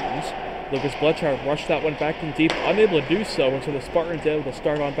Spartans. Lucas Bletchard rushed that one back in deep, unable to do so, and so the Spartans able to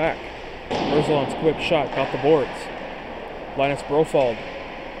start on back. Urzulon's quick shot got the boards. Linus Brofald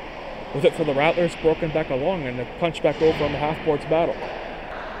with it for the Rattlers, broken back along, and a punch back over on the half-boards battle.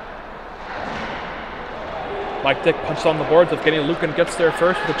 Mike Dick punched on the boards. Evgeny Lukin gets there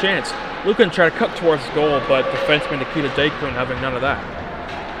first with a chance. Lukin tried to cut towards the goal, but defenseman Nikita Dakun having none of that.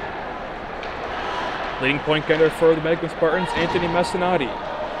 Leading point getter for the Almaguin Spartans, Anthony Messinati.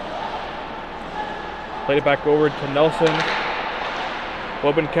 Played it back over to Nelson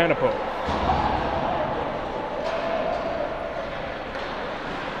Bobencanapo.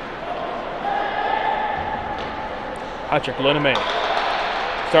 Patrick Linneman.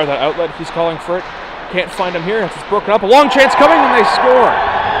 Started that outlet, he's calling for it. Can't find him here, it's broken up. A long chance coming, and they score.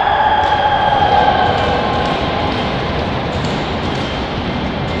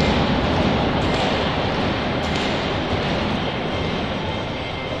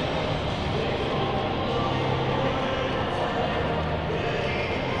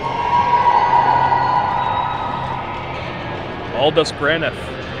 Aldous Graniff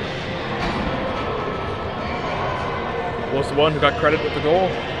was the one who got credit with the goal.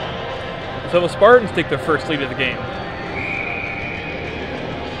 So the Spartans take their first lead of the game.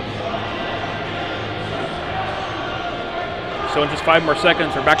 So in just 5 more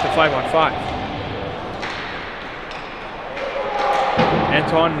seconds, we're back to 5-on-5.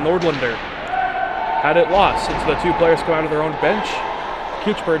 Anton Nordlander had it lost since the two players come out of their own bench.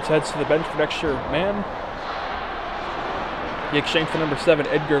 Kuchbirds heads to the bench for an extra man. He exchanged for number 7,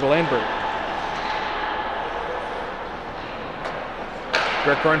 Edgar Landberg.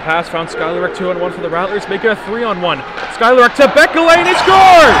 Direct run pass, found Skylarek 2-on-1 for the Rattlers, make it a 3-on-1. Skylarek to Beckley, and he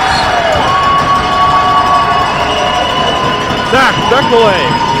scores! Zach Beckley.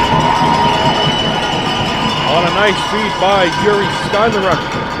 On a nice feed by Yuri Skylaruk.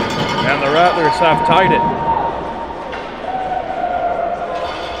 And the Rattlers have tied it.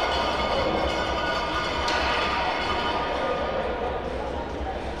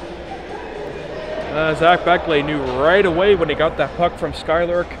 Zach Beckley knew right away when he got that puck from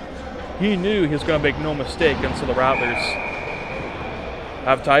Skylark. He knew he was going to make no mistake, and so the Rattlers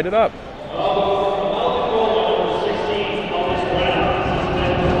have tied it up.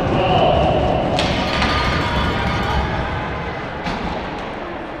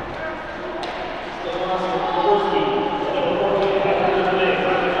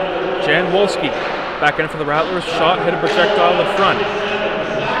 Jan Wolski back in for the Rattlers. Shot hit a projectile in the front.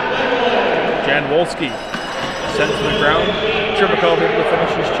 Jan Wolski sent to the ground. Tribakov able to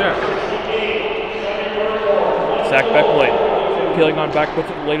finish his check. Zach Beckley peeling on back with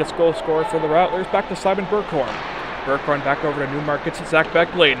it, the latest goal scorer for the Rattlers. Back to Simon Burkhorn. Burkhorn back over to Newmarket to Zach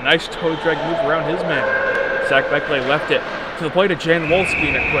Beckley. Nice toe drag move around his man. Zach Beckley left it to the plate of Jan Wolski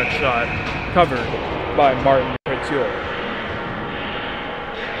in a quick shot. Covered by Martin Couture.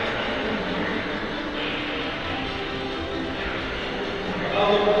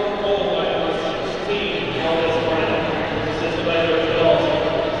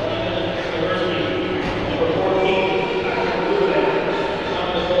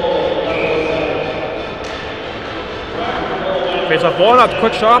 Face off one, off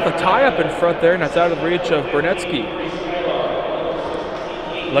quick shot, the tie up in front there, and that's out of the reach of Bernetsky.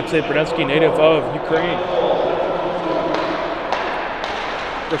 Alexei Bernetsky, native of Ukraine.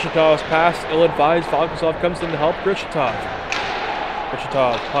 Grishitov's pass, ill-advised. Volkosov comes in to help Grishitov.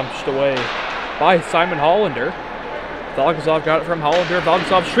 Grishitov punched away by Simon Hollander. Volkosov got it from Hollander.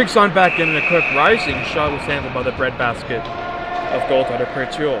 Volkosov streaks on back in, and a quick rising shot was handled by the breadbasket of goaltender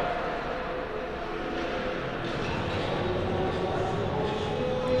Prétiol.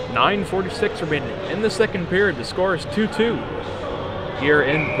 9:46 remaining in the second period. The score is 2-2 here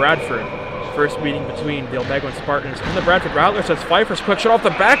in Bradford. First meeting between the Almaguin Spartans and the Bradford Rattlers as Pfeiffer's quick shot off the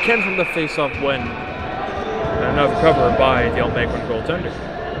backhand from the face-off win. And another cover by the Almaguin goaltender.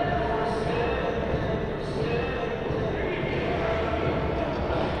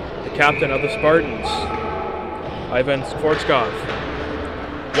 The captain of the Spartans, Ivan Skvortskov,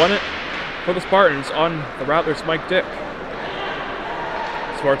 won it for the Spartans on the Rattlers' Mike Dick.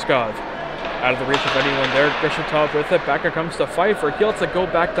 Skvortskov out of the reach of anyone there. Grishitov with it. Back comes to Pfeiffer. He lets it go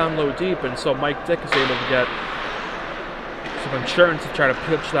back down low deep, and so Mike Dick is able to get some insurance to try to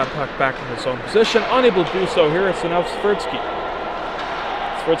pitch that puck back in his own position. Unable to do so here, it's now Svirtsky.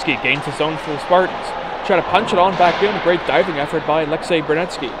 Svirtsky gains his own for the Spartans. Try to punch it on back in. Great diving effort by Alexei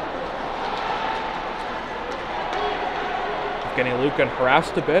Bernetsky. Getting Lucan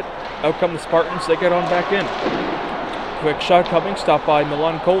harassed a bit. Out come the Spartans. They get on back in. Quick shot coming, stopped by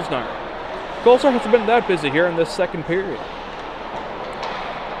Milan Kolznar. Kolznar hasn't been that busy here in this second period.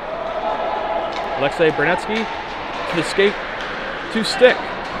 Alexei Bernetsky to the skate to stick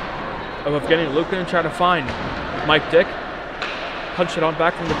of Evgeny Lukin, trying to find Mike Dick. Punch it on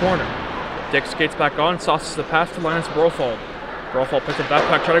back from the corner. Dick skates back on, sauces the pass to Linus Brofald. Brofald picks up that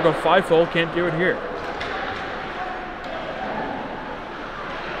puck, trying to go 5-hole, can't do it here.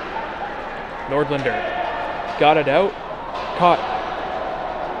 Nordlander got it out.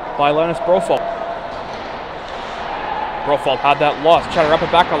 Caught by Linus Brofald. Brofald had that loss. Trying to wrap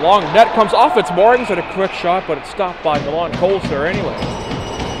it back along. Net comes off its moorings and a quick shot, but it's stopped by Milan Kolznar anyway.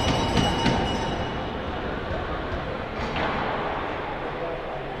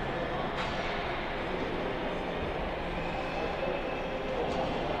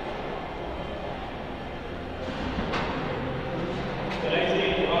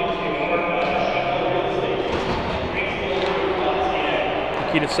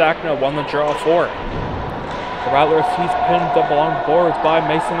 Sakna won the draw for it. The Rattlers, he's pinned up along the boards by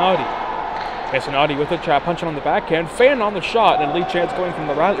Masonati. Masonati with it, try punching on the backhand, fan on the shot, and lead chance going from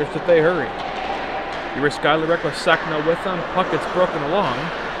the Rattlers if they hurry. Yuri Skylarek with Sakna with them, puck gets broken along,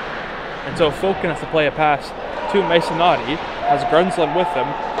 and so Fulkin has to play a pass to Masonati, has Grunsland with him,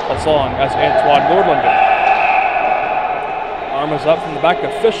 as long as Antoine Nordlander. Arm is up from the back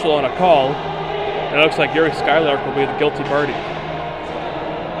official on a call, and it looks like Yuri Skylarek will be the guilty party.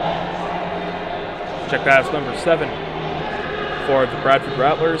 Check pass number 7 for the Bradford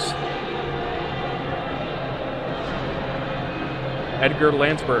Rattlers. Edgar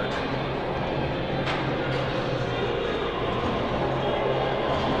Landsberg.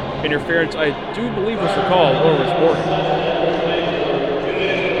 Interference, I do believe, was the call, or was boarding.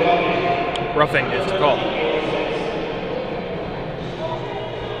 Roughing is the call.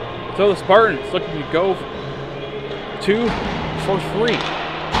 So the Spartans looking to go to for 3.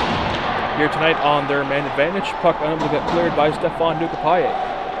 Here tonight on their man advantage, puck unable to get cleared by Stefan Nukapaye.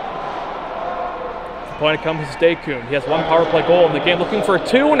 The point it comes is Daykun. He has 1 power play goal in the game, looking for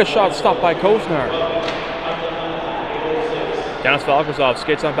 2, and a shot stopped by Koznar. Janis Valgazov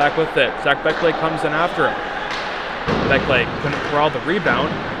skates on back with it. Zach Beckley comes in after him. Beckley couldn't corral the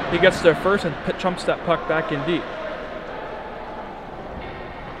rebound. He gets there first and chumps that puck back in deep.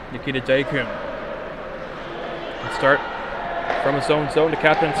 Nikita Daykun. Start from his own zone to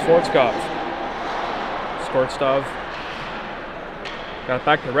captain Svortskov. Svortskov got it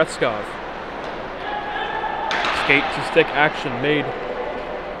back to Retskov. Skate to stick action made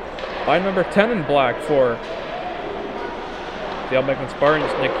by number 10 in black for the Almaguin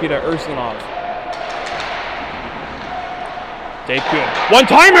Spartans, Nikita Urslanov. Daykun,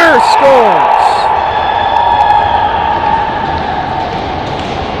 one-timer, scores!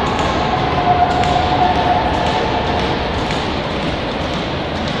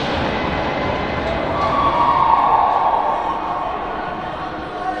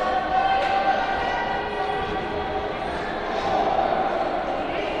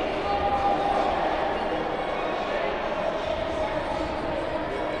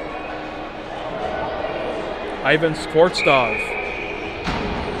 Ivan Skvortsov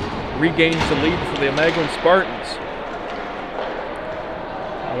regains the lead for the Almaguin Spartans.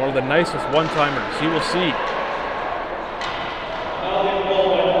 One of the nicest one-timers you will see.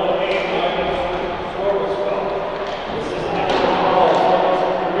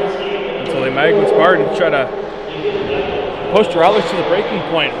 And so the Almaguin Spartans try to push the Rattlers to the breaking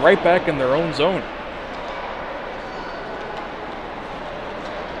point, right back in their own zone.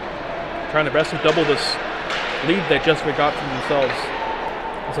 Trying their best to double this lead they just got from themselves.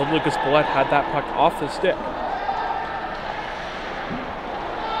 So Lucas Paulette had that puck off the stick.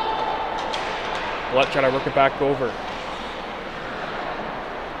 Paulette trying to work it back over.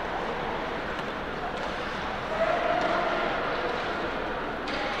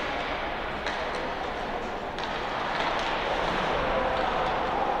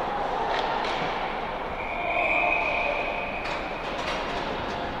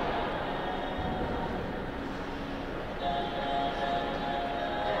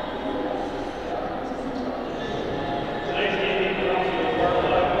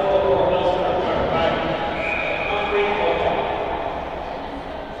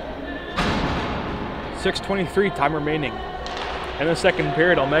 .6:23 time remaining. In the second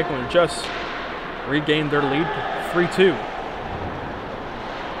period, Almaguin just regained their lead, 3-2.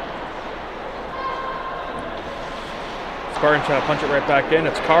 Spartan trying to punch it right back in.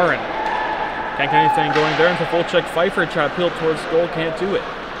 It's Karin. Can't get anything going there until Volchek Pfeiffer trying to peel towards goal. Can't do it.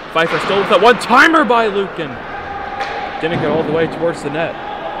 Pfeiffer still with that one-timer by Lukin. Didn't get all the way towards the net.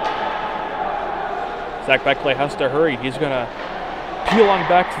 Zach Beckley has to hurry. He's going to peel on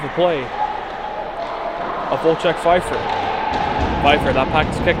back to the play of Volchek Pfeiffer. Pfeiffer, that puck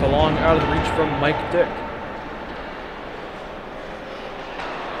is kicked along out of the reach from Mike Dick.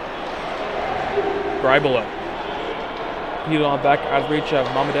 Gribolo. Peel on back out of the reach of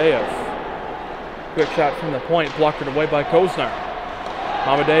Mamadeev. Quick shot from the point, blocked away by Koznar.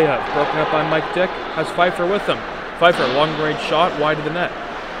 Mamadeev, broken up by Mike Dick, has Pfeiffer with him. Pfeiffer, long range shot, wide of the net.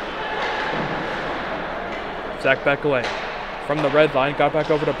 Zach Beckley from the red line, got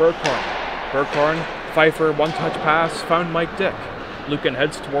back over to Berghorn. Berghorn, Pfeiffer, one-touch pass, found Mike Dick. Lukin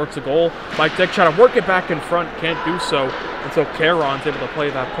heads towards the goal. Mike Dick trying to work it back in front, can't do so. And so Caron's able to play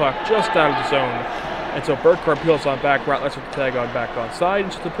that puck just out of the zone. And so Berghorn peels on back, Rattlers with the tag on back onside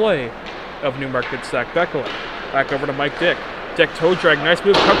into the play of Newmarket's Zach Beckley. Back over to Mike Dick. Dick toe drag, nice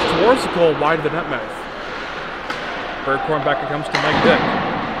move, comes towards the goal, wide of the net mouth. Berghorn back, it comes to Mike Dick.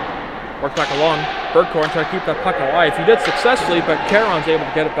 Work back along. Berghorn trying to keep that puck alive. He did successfully, but Caron's able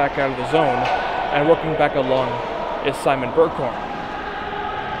to get it back out of the zone. And working back along is Simon Berghorn.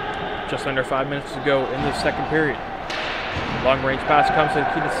 Just under 5 minutes to go in the second period. Long range pass comes to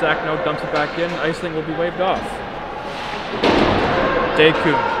Nikita Sakno, dumps it back in. Icing will be waved off.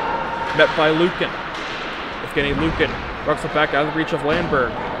 Daykun, met by Lukin. Evgeny Lukin rocks it back out of the reach of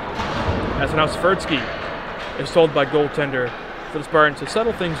Landberg. As now Svirtsky is told by goaltender for the Spartans to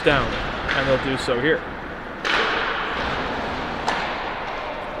settle things down, and they'll do so here.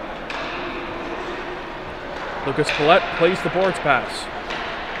 Lucas Paulette plays the boards pass.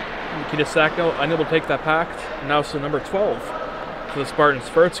 Nikita Sakno unable to take that pack. Now so number 12 for the Spartans.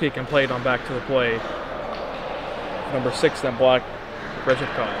 Svirtsky can play it on back to the play. Number 6 then black,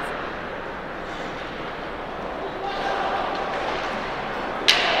 Rezhikov.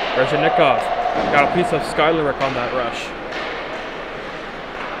 Rezhnikov got a piece of Skylyric on that rush.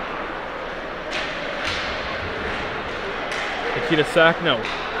 Wolski to Sakno.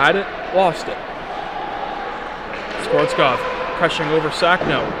 Had it, lost it. Skvortskov crushing over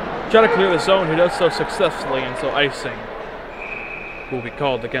Sakno. Try to clear the zone, he does so successfully, and so icing will be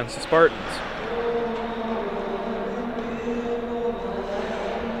called against the Spartans.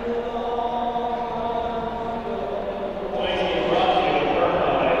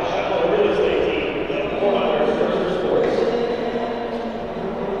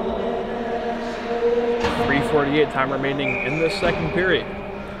 Time remaining in this second period.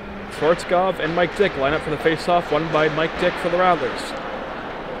 Skvortskov and Mike Dick line up for the face-off, won by Mike Dick for the Rattlers.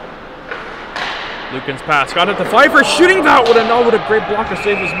 Lukin's pass got it to Pfeiffer, shooting that one, and oh, what a great blocker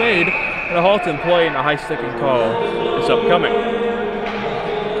save was made, and a halt in play and a high-sticking call is upcoming.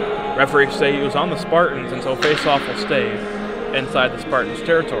 Referees say he was on the Spartans, and so face-off will stay inside the Spartans'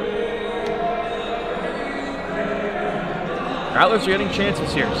 territory. Rattlers are getting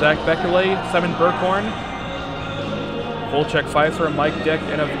chances here. Zach Beckerley, Simon Burkhorn, Volchek Pfeiffer, Mike Dick,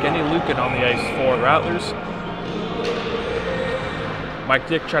 and Evgeny Lukin on the ice for Rattlers. Mike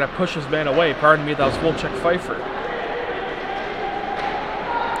Dick tried to push his man away. Pardon me, that was Volchek Pfeiffer.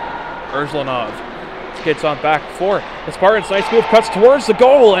 Erzlanov skates on back for the Spartans. Nice move, cuts towards the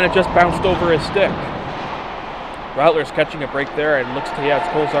goal, and it just bounced over his stick. Rattlers catching a break there, and looks to, yeah, it's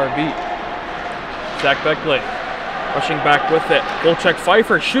Kolzar beat. Zach Beckley rushing back with it. Volchek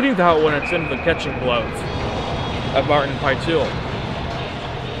Pfeiffer shooting that one, it's into the catching glove of Martin Paitul.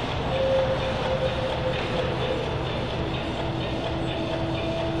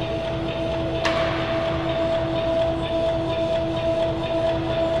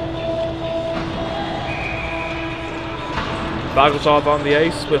 Bagosov on the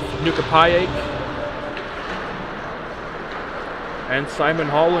ice with Nuka Payek and Simon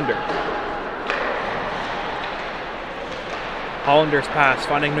Hollander. Hollander's pass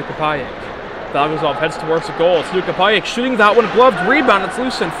finding Nuka Payek. Bagosov heads towards the goal. It's Nuka Payek shooting that one, gloved rebound, it's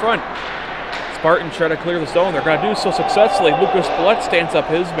loose in front. Spartans try to clear the zone, they're going to do so successfully. Lucas Bullet stands up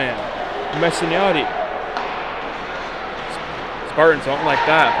his man, Messiniati. Spartans don't like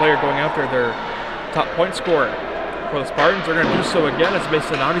that, a player going after their top point scorer. For the Spartans, they're going to do so again as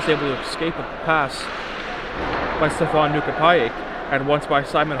Messiniati's able to escape a pass by Stefan Nuka Payek, and once by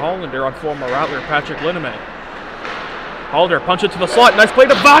Simon Hollander on former Rattler Patrick Linneman. Hollander punch it to the slot. Nice play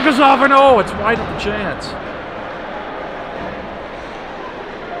to Bagosov, and oh, it's wide at the chance.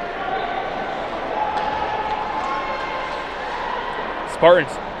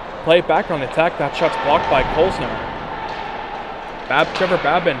 Spartans play it back on the attack. That shot's blocked by Kolsnar. Trevor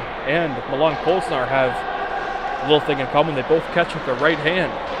Babin and Milan Kolsnar have a little thing in common. They both catch with the right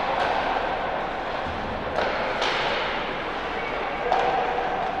hand.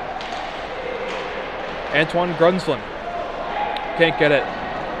 Antoine Grunslin can't get it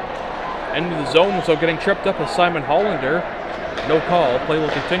into the zone, so getting tripped up with Simon Hollander. No call. Play will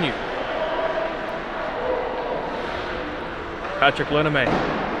continue. Patrick Linneman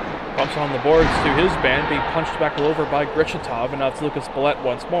bumps on the boards to his band, being punched back over by Grichetov, and now it's Lucas Bullet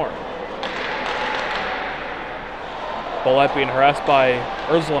once more. Bullet being harassed by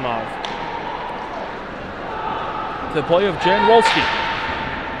Erzlanov. To the play of Janwalski.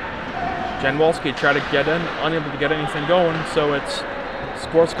 Janwalski tried to get in, unable to get anything going, so it's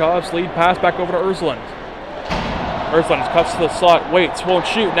Skvortskov's lead pass back over to Erzland. Erzland cuts to the slot, waits, won't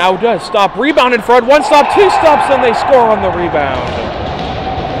shoot, now does. Stop, rebound in front, one stop, two stops, and they score on the rebound.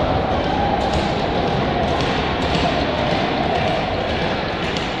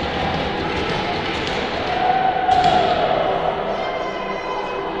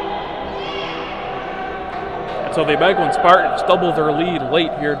 So the Almaguin Spartans double their lead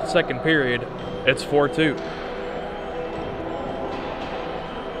late here in the second period. It's 4-2.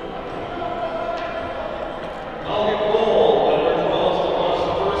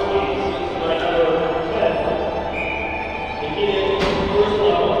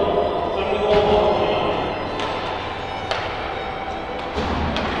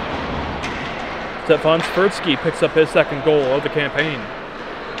 Stefan Spursky picks up his second goal of the campaign.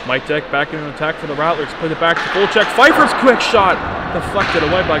 Mike Dick back in an attack for the Rattlers. Put it back to Volchek. Pfeiffer's quick shot deflected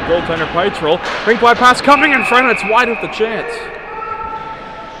away by goaltender Peitrel. Ring by pass coming in front, and it's wide with the chance.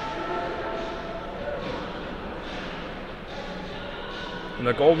 And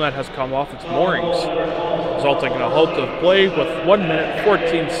the goal net has come off its moorings, resulting in a halt of play with 1 minute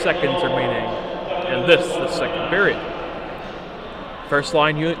 14 seconds remaining in the second period. First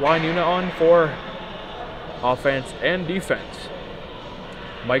line unit on for offense and defense.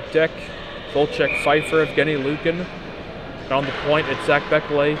 Mike Dick, Volchek Pfeiffer, Evgeny Lukin. And on the point, it's Zach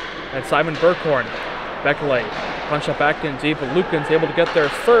Beckley and Simon Burkhorn. Beckley punch up back in deep, but Lukin's able to get there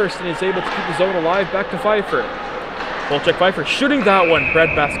first, and he's able to keep the zone alive back to Pfeiffer. Volchek Pfeiffer shooting that one.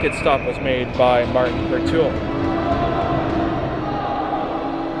 Breadbasket stop was made by Martin Bertul.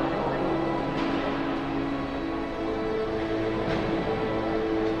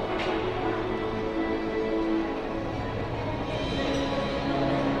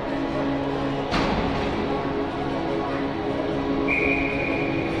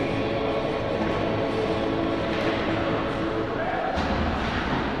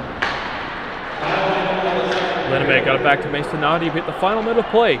 Got it back to Mason Nadi, hit the final minute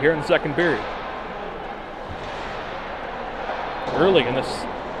of play here in the second period. Early in this,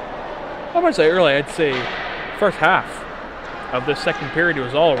 I wouldn't say early, I'd say first half of this second period, it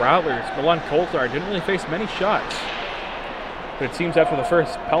was all Rattlers. Milan Koltar didn't really face many shots. But it seems after the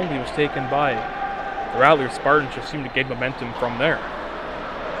first penalty was taken by the Rattlers, Spartans just seemed to gain momentum from there.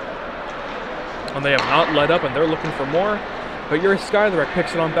 And they have not let up, and they're looking for more. But Yuri Skylarek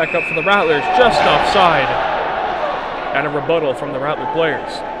picks it on back up for the Rattlers, just offside. And a rebuttal from the Rattler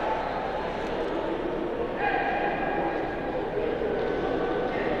players.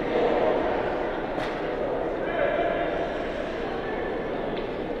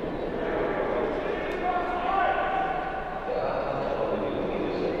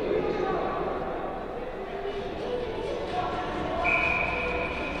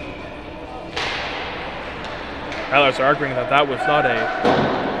 Rattlers are arguing that that was not a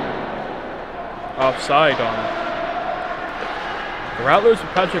offside on the Rattlers. With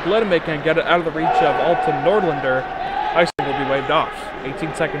Patrick Ledemaker can get it out of the reach of Alton Nordlander. Icing will be waved off.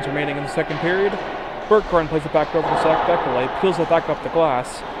 18 seconds remaining in the second period. Burkhorn plays it back over to Zach Beckerley, peels it back up the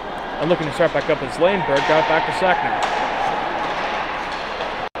glass, and looking to start back up as Laneberg got it back to Sackner.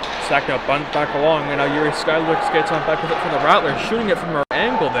 Sackner bunt back along, and now Yuri Skylarek skates on back with it for the Rattlers, shooting it from an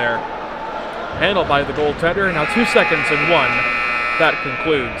angle there. Handled by the goaltender. Now 2 seconds and 1. That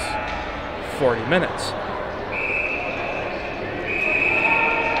concludes 40 minutes.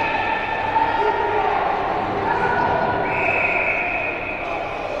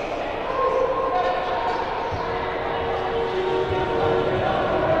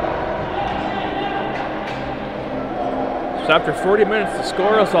 So after 40 minutes, the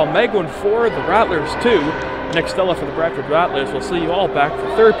score is Almaguin 4, the Rattlers 2. Nick Stella for the Bradford Rattlers. We'll see you all back for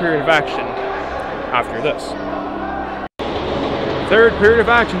the third period of action after this. Third period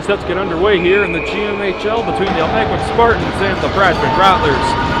of action set to get underway here in the GMHL between the Almaguin Spartans and the Bradford Rattlers.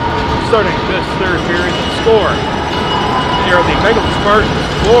 Starting this third period, the score. Here are the Almaguin Spartans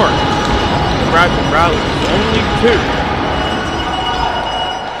 4, the Bradford Rattlers only 2.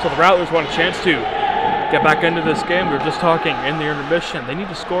 So the Rattlers want a chance to get back into this game. We were just talking in the intermission. They need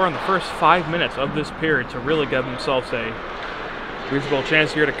to score in the first 5 minutes of this period to really give themselves a reasonable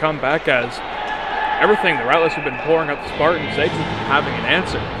chance here to come back, as everything the Rattlers have been pouring out the Spartans, they keep having an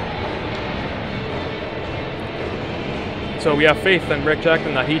answer. So we have faith in Rick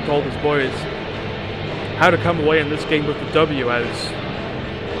Jackman that he told his boys how to come away in this game with the W, as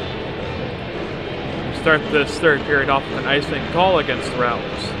we start this third period off with an icing call against the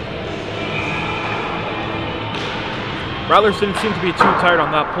Rattlers. Rattlers didn't seem to be too tired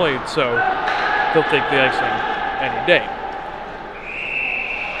on that plate, so they'll take the icing any day.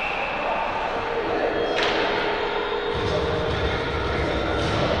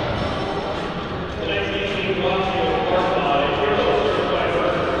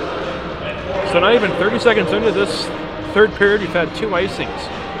 So not even 30 seconds into this third period, we've had 2 icings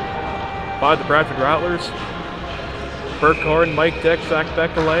by the Bradford Rattlers. Burkhorn, Mike Dick, Zach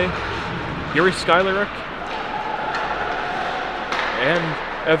Beckerley, Yuri Skylarek, and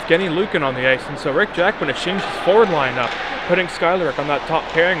Evgeny Lukin on the ice. And so Rick Jackman has changed his forward lineup, putting Skylarek on that top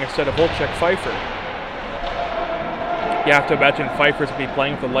pairing instead of Volchek Pfeiffer. You have to imagine Pfeiffer's going to be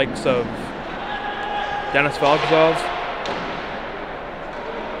playing with the likes of Denis Valgazov,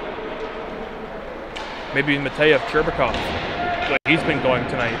 maybe Mateyev Cherbakov, like he's been going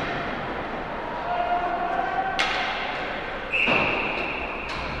tonight.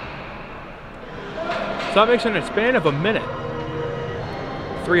 So that makes it in a span of a minute.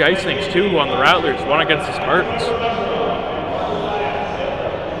 3 icings, 2 on the Rattlers, 1 against the Spartans.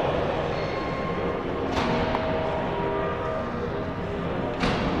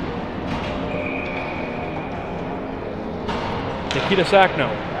 Nikita Sakno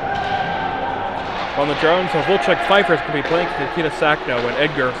on the drone, so Volchek Pfeiffer could be playing Nikita Sakno and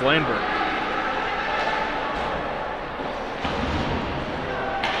Edgar Landberg.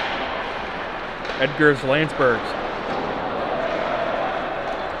 Edgar Landsberg,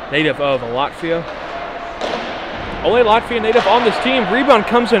 native of Latvia. Only Latvia native on this team. Rebound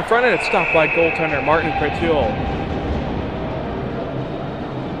comes in front and it's stopped by goaltender Martin Pretul.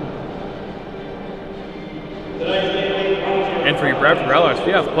 Bradford Rattlers,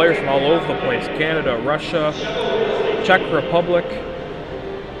 we have players from all over the place. Canada, Russia, Czech Republic,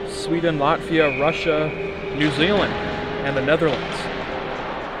 Sweden, Latvia, Russia, New Zealand, and the Netherlands.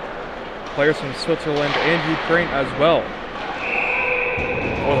 Players from Switzerland and Ukraine as well.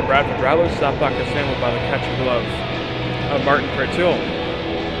 For the Bradford Rattlers, that puck is handled by the catcher glove of Martin Cretul.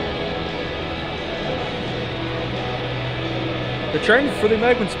 The trend for the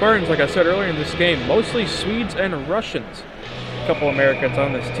Almaguin Spartans, like I said earlier in this game, mostly Swedes and Russians. A couple Americans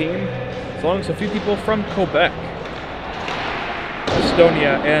on this team, as long as a few people from Quebec,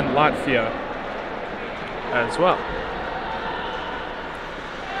 Estonia, and Latvia as well.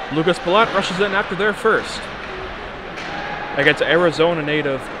 Lucas Palat rushes in after their first against Arizona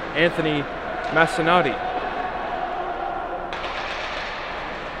native Anthony Massinati.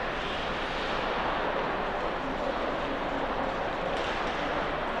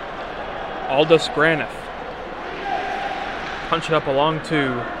 Aldous Granith. Punch it up along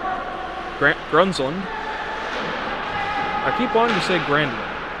to Grunzland. I keep wanting to say Grandland.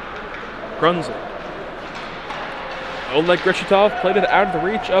 Grunzland. Oleg Grishitov played it out of the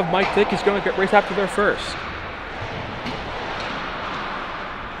reach of Mike Dick. He's going to get race after their first.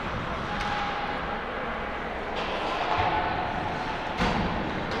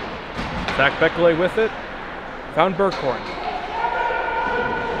 Zach Beckley with it. Found Burkhorn.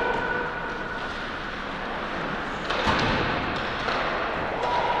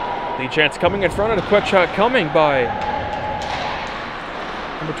 The chance coming in front of the quick shot coming by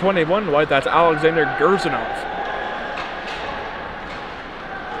number 21 white. That's Alexander Gerzanov.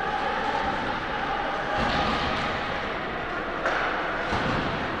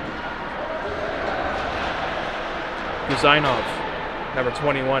 Guzainov, number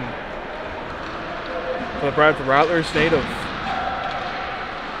 21. For the Bradford Rattlers, native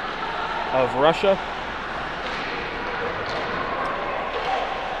of Russia.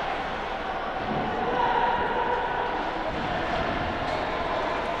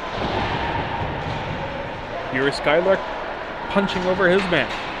 Yuri Skyler punching over his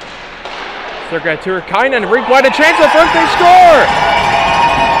man. Sergei Turkainen, rink wide, a chance at front, they score!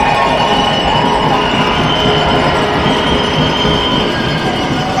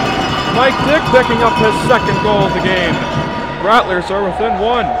 Mike Dick picking up his second goal of the game. Rattlers are within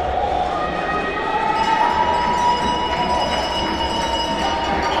one.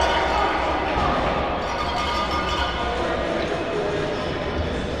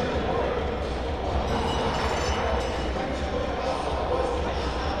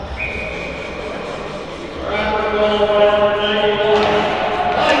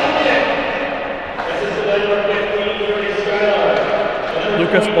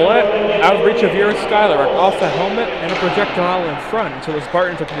 Lucas Bullet out of reach of Yuri Skyler, off the helmet and a projectile in front until the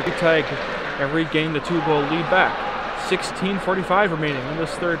Spartans took the tag and regained the 2-goal lead back. 16:45 remaining in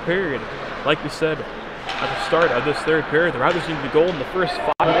this third period. Like we said at the start of this third period, the Rattlers needed a goal in the first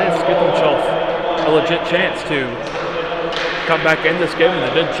 5 minutes to get themselves a legit chance to come back in this game, and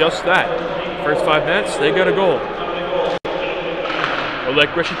they did just that. First 5 minutes, they got a goal. Oleg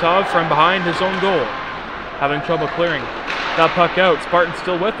Grishitov from behind his own goal, having trouble clearing that puck out. Spartan's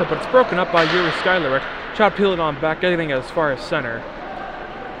still with it, but it's broken up by Yuri Skyler. Shot peeled on back, getting as far as center.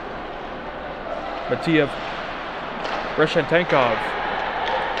 Matiev Reshentenkov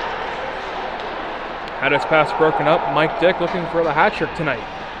had his pass broken up. Mike Dick looking for the hat trick tonight.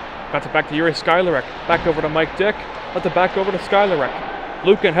 Got it back to Yuri Skyler. Back over to Mike Dick. Let it back over to Skyler.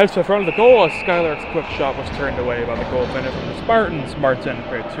 Lucan heads to the front of the goal as Skyler's quick shot was turned away by the goaltender from the Spartans, Martin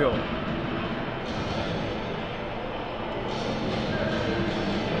Cretul.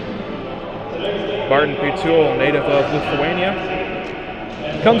 Martin Cretul, native of Lithuania,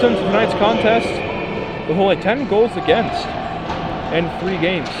 comes into tonight's contest with only 10 goals against in 3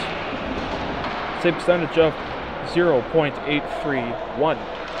 games. Save percentage of 0.831.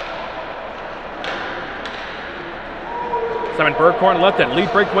 Simon Burkhorn left it.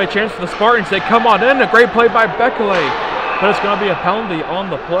 Lead breakaway chance for the Spartans. They come on in. A great play by Beckley. But it's going to be a penalty on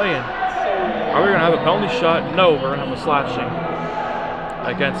the play. And are we going to have a penalty shot? No, we're going to have a slashing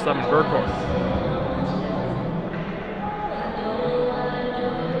against Simon Burkhorn.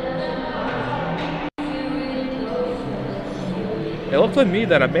 It looked to me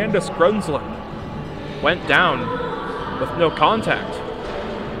that Amanda Grunzland went down with no contact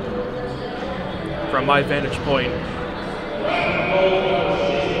from my vantage point,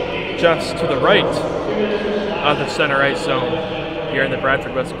 just to the right of the center ice zone here in the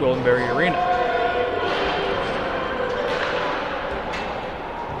Bradford West Goldenberry Arena.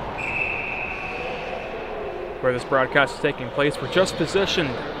 Where this broadcast is taking place, we're just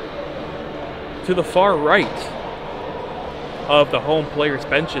positioned to the far right of the home players'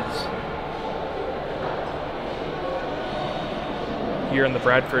 benches here in the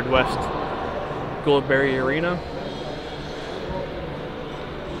Bradford West Goldberry Arena.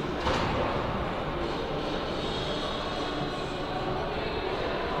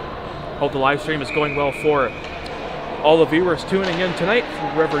 Hope the live stream is going well for all the viewers tuning in tonight.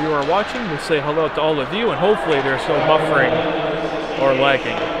 Wherever you are watching, we say hello to all of you, and hopefully there's no buffering or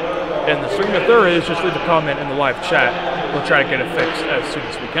lagging in the stream. If there is, just leave a comment in the live chat. We'll try to get it fixed as soon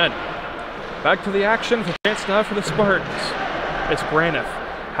as we can. Back to the action for chance now for the Spartans. It's Braniff.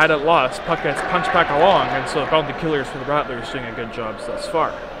 Had it lost. Puck gets punched back along, and so bounty killers for the Rattlers doing a good job thus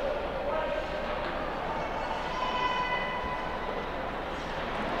far.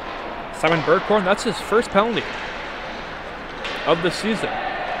 Simon Bergkorn, that's his first penalty of the season.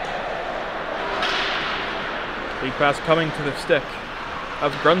 Lead pass coming to the stick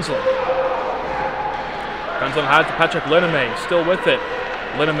of Grunzlin. Grunzlin had to Patrick Liname, still with it.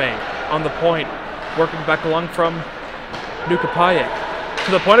 Liname on the point, working back along from Nukapaye.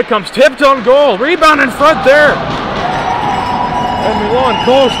 To the point it comes, tipped on goal, rebound in front there. And Milan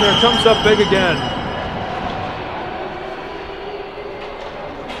Kosner comes up big again.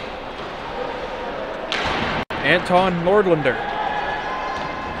 Anton Nordlander.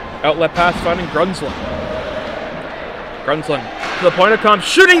 Outlet pass finding Grunzlin. Grunzlin to the point it comes,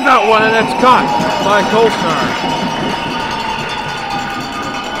 shooting that one, and it's caught by Kolsnar.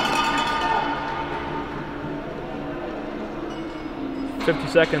 50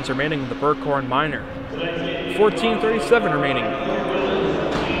 seconds remaining in the Bergkorn minor. 14:37 remaining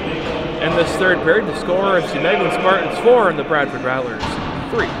in this third period. The score is the Almaguin Spartans 4 and the Bradford Rattlers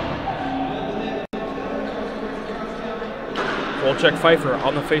 3. Volchek Pfeiffer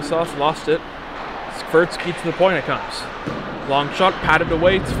on the face-off, lost it. Skvertsky to the point it comes. Long shot, patted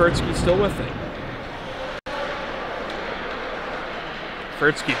away, Skvertsky still with it.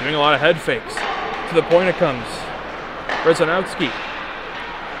 Skvertsky doing a lot of head fakes. To the point it comes. Rezanowski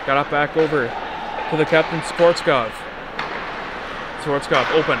got up back over to the captain, Sportskov. Sportskov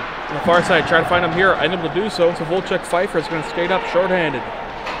open on the far side, try to find him here, unable to do so, so Volchek Pfeiffer is going to skate up short-handed.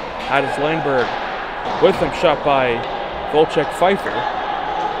 Addis Langberg with him, shot by Volchek Pfeiffer,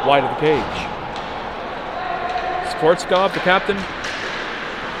 wide of the cage. Sportskov, the captain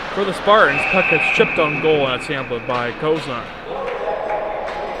for the Spartans. Puck gets chipped on goal, and it's handled by Koznar.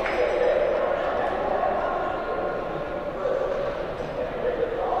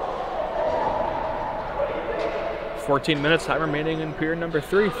 "14 minutes, time remaining in period number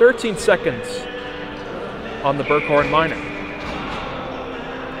 3. 13 seconds on the Bergkorn minor.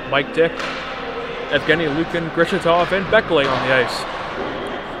 Mike Dick, Evgeny Lukin, Grishitov, and Beckley on the ice.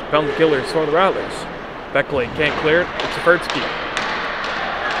 Penalty killers for the Rattlers. Beckley can't clear it. It's Skvertsky.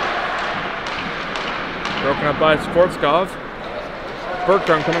 Broken up by Sportskov.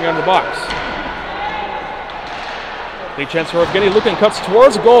 Bergkorn coming out of the box. Big chance for Evgeny Lukin, cuts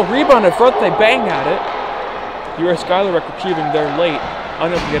towards the goal. Rebound in front. They bang at it. U.S. Skyler retrieving there late.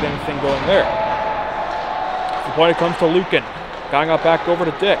 Unable to get anything going there. The point comes to Lukin. Going up back over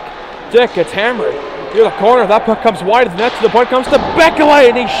to Dick. Dick gets hammered near the corner. That puck comes wide of the net. To the point comes to Beckley,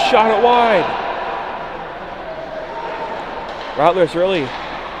 and he shot it wide. Rattlers really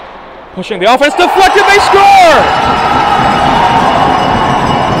pushing the offense. Deflected, they score!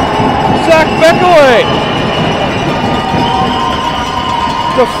 Zach Beckley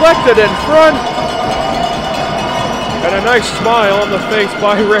deflected in front, and a nice smile on the face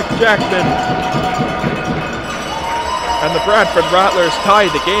by Rick Jackman. And the Bradford Rattlers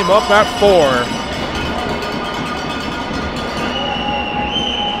tied the game up at 4.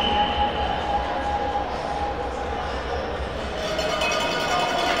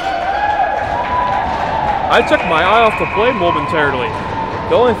 I took my eye off the play momentarily.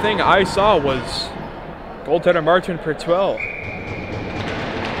 The only thing I saw was goaltender Martin Pertwell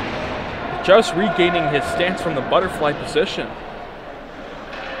just regaining his stance from the butterfly position.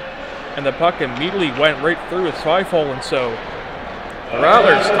 And the puck immediately went right through his 5-hole, and so the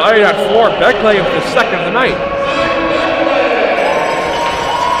Rattlers tied at 4. Beckley with the second of the night.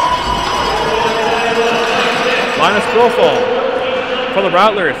 Linus Grofall for the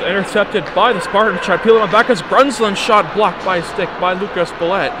Rattlers, intercepted by the Spartans. Tried peeling him back as Grunzlin shot blocked by a stick by Lucas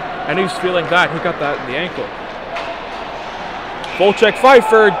Billette, and he's feeling that. He got that in the ankle. Volchek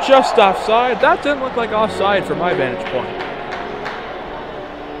Pfeiffer just offside. That didn't look like offside from my vantage point.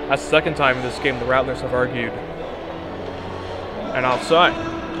 That's the second time in this game the Rattlers have argued an offside.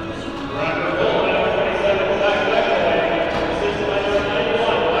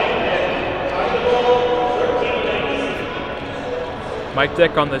 Mike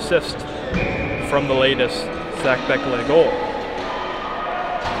Dick on the assist from the latest Zach Beckley goal.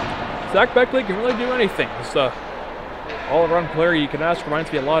 Zach Beckley can really do anything. He's the all-around player you can ask.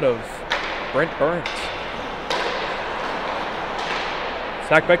 Reminds me a lot of Brent Burns.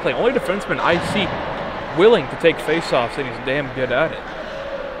 Zach Beckley, only defenseman I see willing to take faceoffs, and he's damn good at it.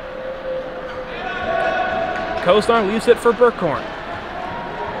 Koznar leaves it for Burkhorn.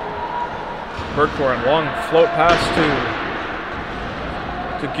 Burkhorn, long float pass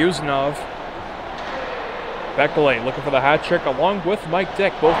to Guzanov. Beckley looking for the hat trick along with Mike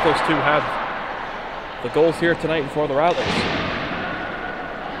Dick. Both those two have the goals here tonight for the Rattlers.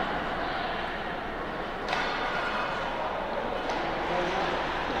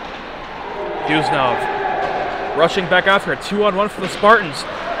 Guzanov rushing back after it. 2-on-1 for the Spartans.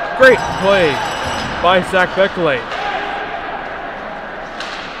 Great play by Zach Beckley.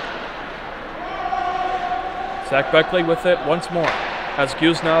 Zach Beckley with it once more. Has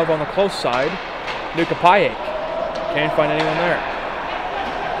Guzanov on the close side. Nuka Payek. Can't find anyone there.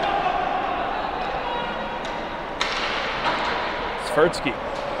 Svirtsky.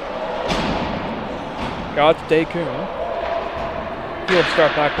 Got to Daycoon. He'll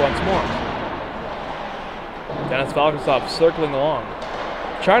start back once more. Dennis Valkosov circling along.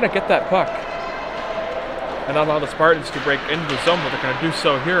 Trying to get that puck. And not allow the Spartans to break into the zone, but they're going to do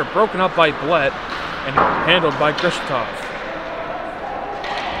so here. Broken up by Blett and handled by Grishitov.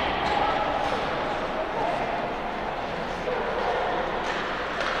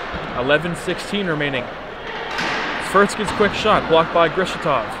 .11:16 remaining. Svirtsky's quick shot blocked by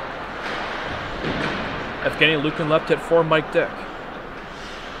Grishitov. Evgeny Lukin left it for Mike Dick.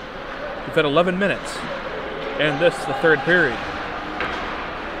 We've had 11 minutes. And this is the third period.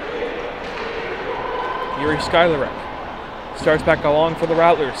 Yuri Skylarek starts back along for the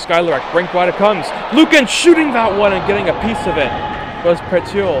Rattlers. Skylarek, brink wide it comes. Lukin shooting that one and getting a piece of it was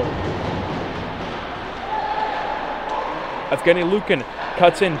Petiol. Evgeny Lukin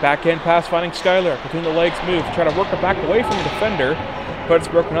cuts in, backhand pass finding Skylarek. Between the legs move, try to work it back away from the defender, but it's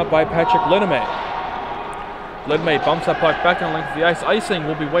broken up by Patrick Linnemay. Linnemay bumps that puck back on the length of the ice. Icing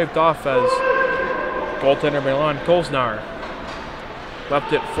will be waved off as goaltender Milan Koznar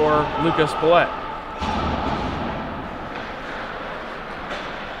left it for Lucas Billette.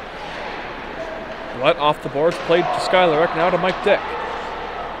 Billette off the boards, played to Skylarek, now to Mike Dick.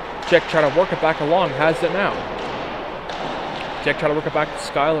 Dick trying to work it back along, has it now. Dick trying to work it back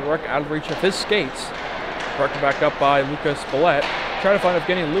to Skylarek, out of reach of his skates. Worked back up by Lucas Billette. Trying to find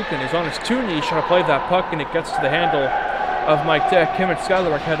Evgeny Lukin. He's on his two knees trying to play that puck, and it gets to the handle of Mike Dick. Him and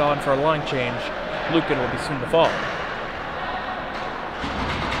Skylarek head on for a line change. Lukin will be soon to fall.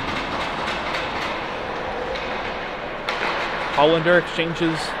 Hollander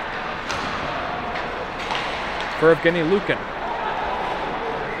exchanges for Evgeny Lukin.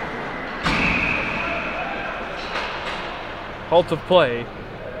 Halt of play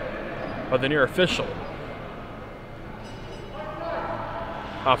by the near official.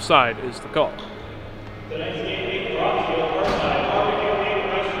 Offside is the call.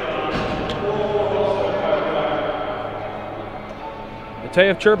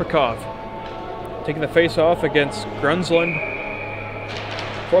 Mateev Cherbakov taking the face-off against Grunzland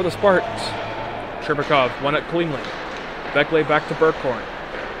for the Spartans. Cherbakov won it cleanly. Beckley back to Burkhorn.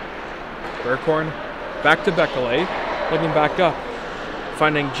 Burkhorn back to Beckley, looking back up,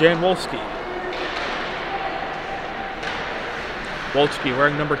 finding Jan Wolski. Wolski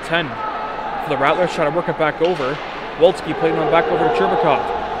wearing number 10 for the Rattlers, trying to work it back over. Wolski playing on back over to Cherbakov.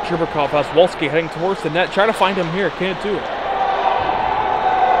 Cherbakov has Wolski heading towards the net, trying to find him here, can't do it.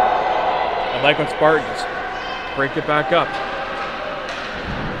 Almaguin Spartans break it back up.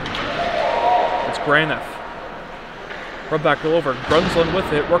 It's Graniff. Rub back over. Grunzland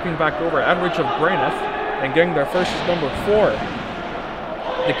with it, working back over out of reach of Graniff and getting their first number 4.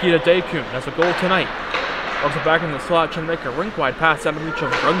 Nikita Daycoon has a goal tonight. Also back in the slot, trying to make a rink-wide pass out of reach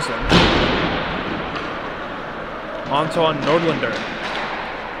of Grunzland. Anton Nordlander.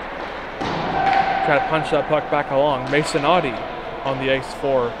 Try to punch that puck back along. Mason Audi on the ice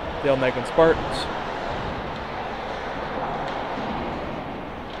for the Almaguin Spartans.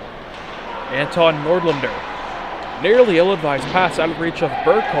 Anton Nordlander. Nearly ill-advised pass out of reach of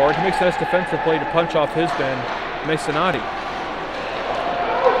Burkhorn. He makes a nice defensive play to punch off his man, Mason Audi.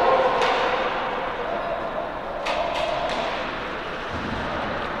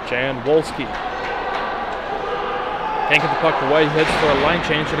 Jan Wolski. Can't get the puck away. He heads for a line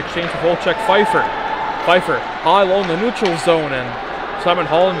change in exchange with Volchek Pfeiffer. Pfeiffer high low in the neutral zone, and Simon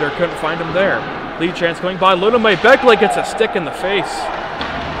Hollander couldn't find him there. Lead chance coming by. Linnemay. Beckley gets a stick in the face.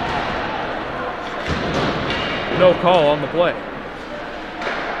 No call on the play.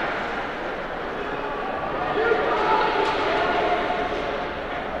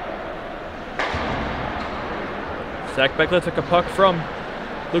 Zach Beckley took a puck from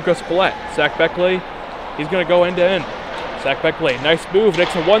Lucas Paulette. Zach Beckley, he's going to go end to end. Zach Beckley, nice move,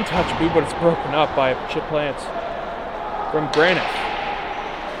 makes a one-touch move, but it's broken up by Chip Plants from Granite.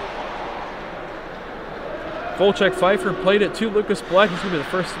 Volchek Pfeiffer played it to Lucas Paulette. He's going to be the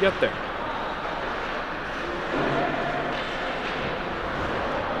first to get there.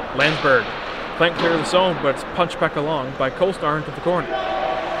 Landsberg, flank clear of the zone, but it's punched back along by Kosnar into the corner.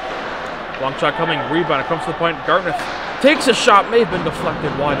 Long shot coming, rebound, it comes to the point. Gartnett takes a shot, may have been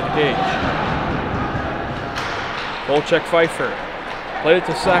deflected wide of the cage. Volchek Pfeiffer played it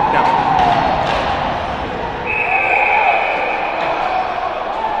to Sack now.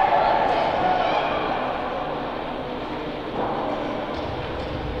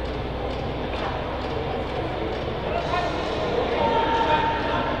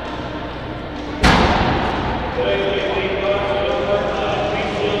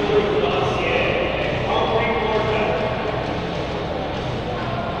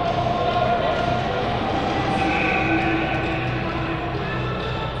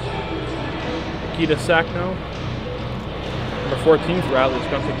 To Sackno. Number 14 for Rattlers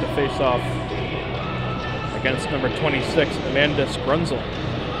going to take the face-off against number 26, Amanda Grunzel.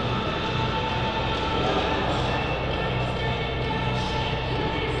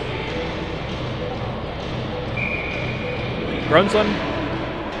 Grunzel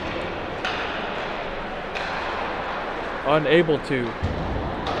unable to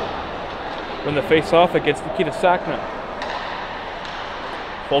win the face-off against Nikita Sackno.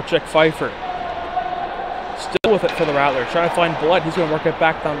 Volchek Pfeiffer still with it for the Rattlers, trying to find Blood. He's going to work it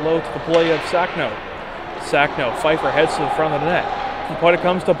back down low to the play of Sackno. Sackno, Pfeiffer heads to the front of the net. To the point it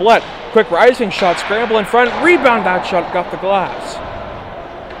comes to Blood. Quick rising shot, scramble in front, rebound that shot, got the glass.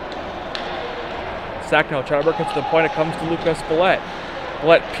 Sackno trying to work it to the point it comes to Lucas Paulette.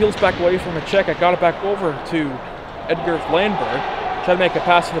 Paulette peels back away from a check. I got it back over to Edgar Landberg. Trying to make a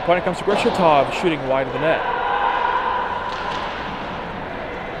pass to the point it comes to Grishitov, shooting wide of the net.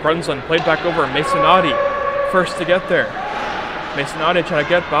 Grunzlin played back over Masonati. First to get there. Masonati trying to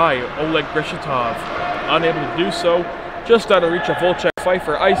get by Oleg Grishitov. Unable to do so. Just out of reach of Volchek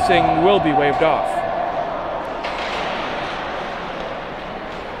Pfeiffer. Icing will be waved off.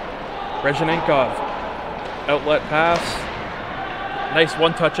 Rezhenenkov. Outlet pass. Nice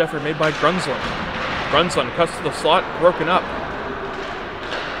one-touch effort made by Grunzlin. Grunzlin cuts to the slot. Broken up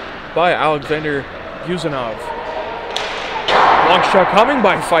by Alexander Guzanov. Long shot coming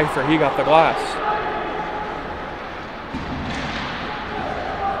by Pfeiffer. He got the glass.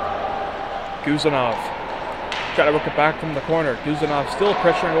 Guzanov trying to work it back from the corner. Guzanov still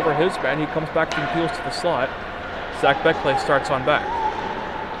pressuring over his man. He comes back and peels to the slot. Zach Beckley starts on back.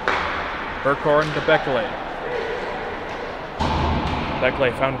 Burkhorn to Beckley. Beckley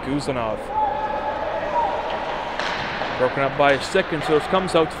found Guzanov. Broken up by a stick, and so it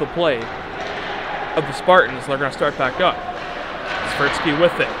comes out to the play of the Spartans. They're going to start back up. Svirtsky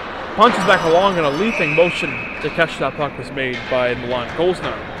with it. Punches back along, and a leaping motion to catch that puck was made by Milan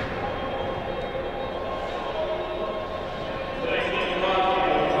Kolznar.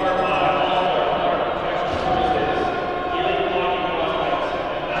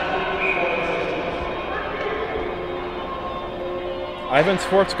 Ivan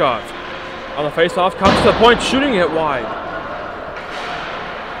Svortskov on the face-off, comes to the point, shooting it wide.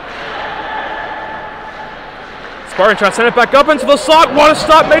 Spartan tries to send it back up into the slot. What a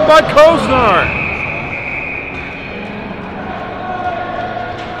stop made by Koznar!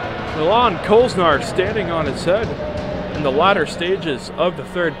 Milan Koznar standing on his head in the latter stages of the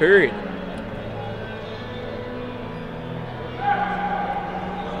third period.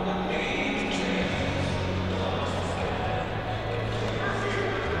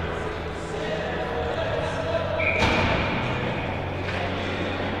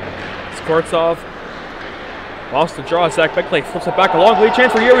 Skortsov lost the draw. Zach Beckley flips it back along. Lead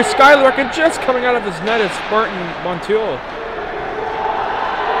chance for Yuri Skylark, and just coming out of his net is Spartan Montiel.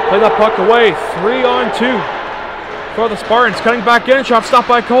 Play that puck away. 3-on-2 for the Spartans. Cutting back in. Shot stopped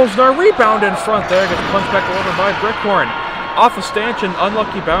by Koznar. Rebound in front there. Gets punched back over by Brickhorn. Off a stanchion.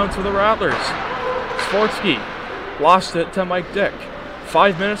 Unlucky bounce for the Rattlers. Svortsky lost it to Mike Dick.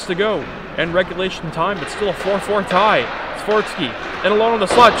 5 minutes to go in regulation time, but still a 4-4 tie. Svortsky in alone on the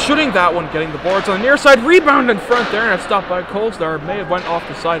slot, shooting that one, getting the boards on the near side, rebound in front there, and it's stopped by Kolznar. May have went off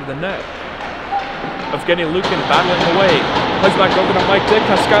the side of the net. Evgeny Lukin battling away, plays back over to Mike Dick,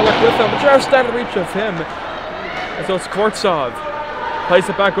 has Skylark with him, just out of reach of him. And so it's Kvortsov, plays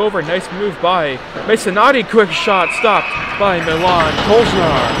it back over, nice move by Masonati, quick shot, stopped by Milan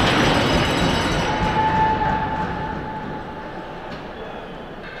Kolznar.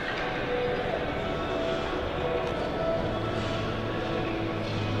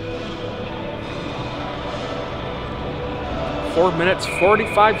 4 minutes,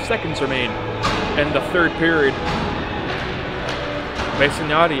 45 seconds remain in the third period.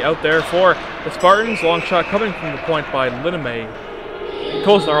 Masonati out there for the Spartans. Long shot coming from the point by Liname.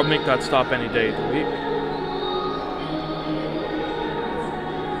 Kosnar will make that stop any day of the week.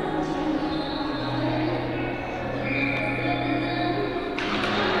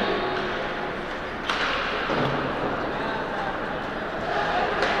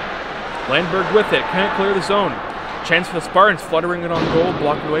 Landberg with it, can't clear the zone. Chance for the Spartans, fluttering it on goal,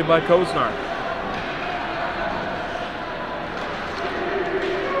 blocked away by Kosnar.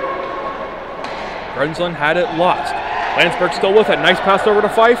 Brensland had it lost. Landsberg still with it, nice pass over to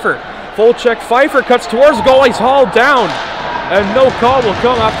Pfeiffer. Full check, Pfeiffer cuts towards the goal, he's hauled down. And no call will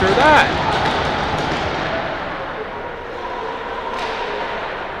come after that.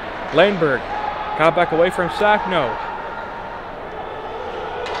 Landberg got back away from Sakno.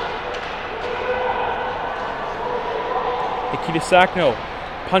 Nikita Sakno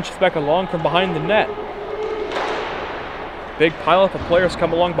punches back along from behind the net. Big pileup of players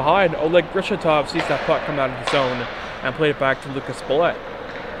come along behind. Oleg Grishatov sees that puck come out of the zone and played it back to Lucas Spillett.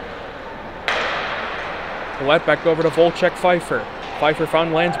 Spillett back over to Volchek Pfeiffer. Pfeiffer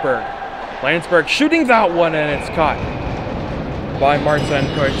found Landsberg. Landsberg shooting that one, and it's caught by Martin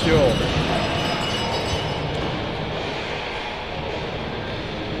Koichul.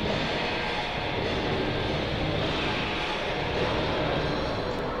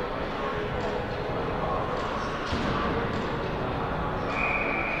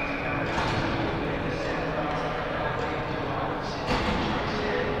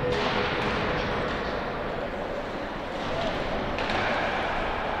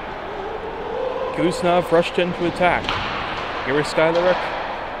 Kuznov rushed into attack. Yuri Skylaruk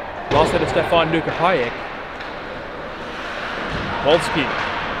lost it to Stefan Nukapayek. Wolski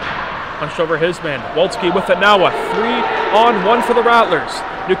punched over his man. Wolski with it now. A 3-on-1 for the Rattlers.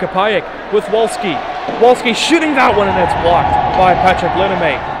 Nukapayek with Wolski. Wolski shooting that one, and it's blocked by Patrick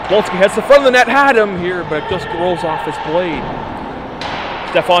Liname. Wolski heads to the front of the net. Had him here, but it just rolls off his blade.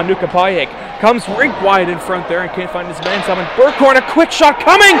 Stefan Nukapayek comes rink wide in front there and can't find his man. Simon Burkhorn, a quick shot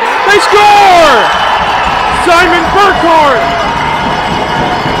coming. They score! Simon Burkhorn!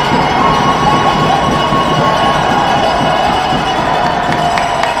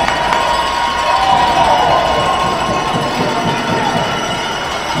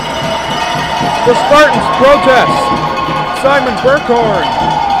 The Spartans protest. Simon Burkhorn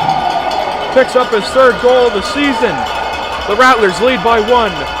picks up his third goal of the season. The Rattlers lead by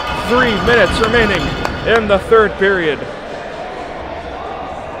 1. 3 minutes remaining in the third period.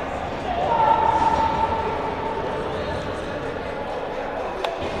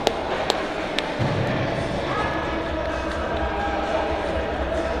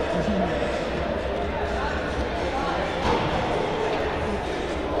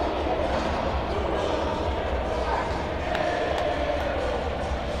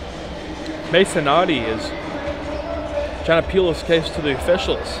 Masonati is trying to appeal his case to the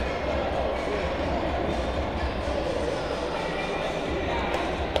officials.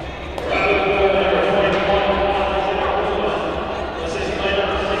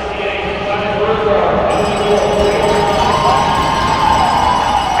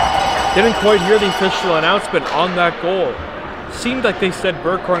 Didn't quite hear the official announcement on that goal. Seemed like they said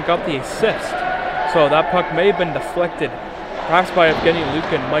Burkhorn got the assist. So that puck may have been deflected, perhaps by Evgeny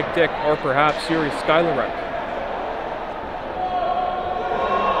Lukin, Mike Dick, or perhaps Yuri Skylaruk.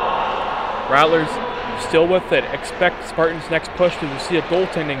 Rattlers still with it. Expect Spartans' next push to see a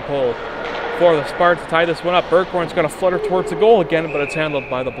goaltending pull for the Spartans to tie this one up. Burkhorn's going to flutter towards the goal again, but it's handled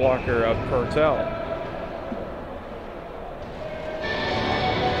by the blocker of Purtell.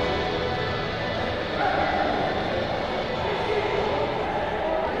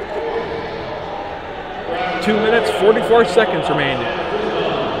 Two minutes, 44 seconds remain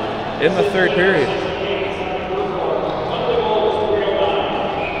in the third period.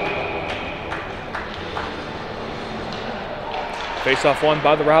 Face-off won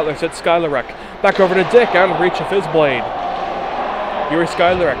by the Rattlers at Skylaruk. Back over to Dick, out of reach of his blade. Yuri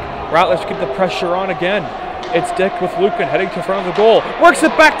Skylaruk. Rattlers keep the pressure on again. It's Dick with Lukin heading to front of the goal. Works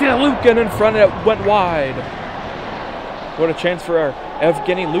it back to Lukin in front, and it went wide. What a chance for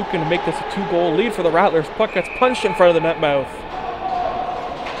Evgeny Lukin to make this a 2-goal lead for the Rattlers. Puck gets punched in front of the net mouth.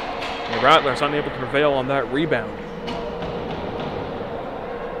 The Rattlers unable to prevail on that rebound.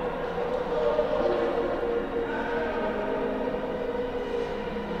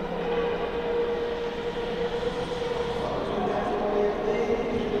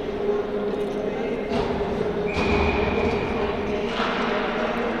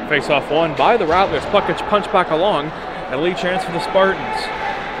 Face-off won by the Rattlers. Puck gets punched back along. A lead chance for the Spartans.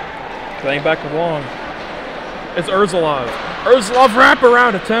 Playing back along. It's Urzulov. Urzulov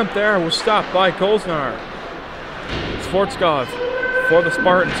wraparound attempt there was stopped by Kolznar. Svortskov for the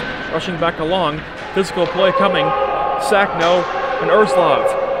Spartans. Rushing back along. Physical play coming. Sakno and Urzulov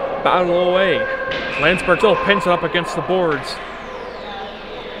battle away. Landsberg still pins it up against the boards.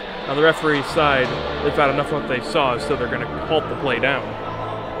 On the referee's side, they've had enough of what they saw, so they're going to halt the play down.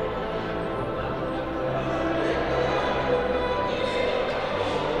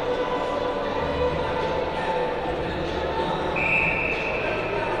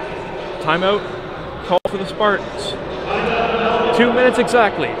 Timeout called for the Spartans. 2 minutes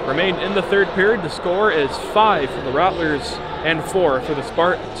exactly remain in the third period. The score is 5 for the Rattlers and 4 for the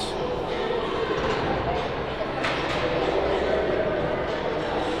Spartans.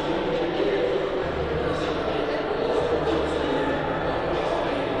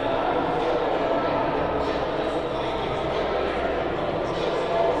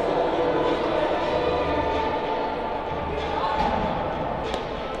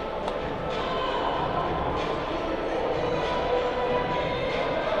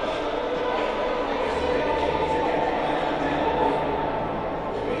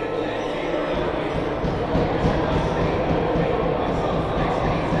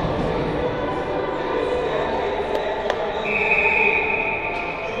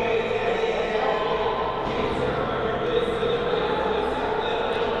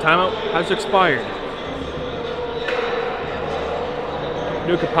 Timeout has expired.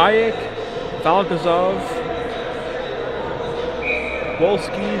 Nukapayek, Valgazov,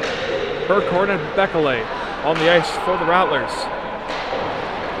 Wolski, Burkhorn, and Bekele on the ice for the Rattlers.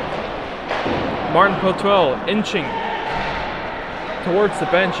 Martin Potuel inching towards the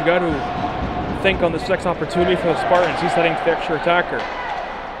bench. You got to think on this next opportunity for the Spartans. He's heading to the extra attacker.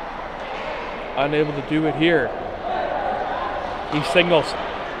 Unable to do it here. He signals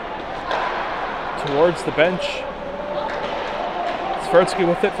towards the bench. Svirtsky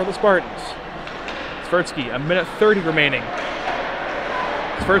with it for the Spartans. Svirtsky, 1:30 remaining.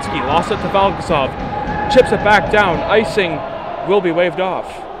 Svirtsky lost it to Valgazov. Chips it back down. Icing will be waved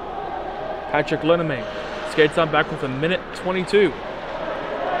off. Patrick Linnemay skates on back with 1:22.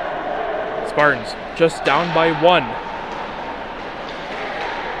 Spartans just down by 1.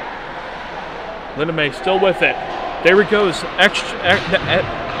 Linnemay still with it. There he goes.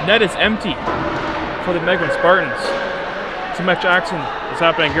 Net is empty for the Almaguin Spartans. Too much action is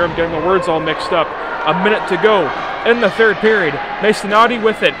happening here. I'm getting the words all mixed up. 1 minute to go in the third period. Masonati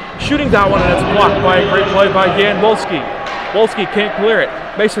with it. Shooting that one, and it's blocked by a great play by Jan Wolski. Wolski can't clear it.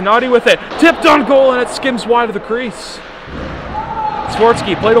 Masonati with it. Tipped on goal, and it skims wide of the crease.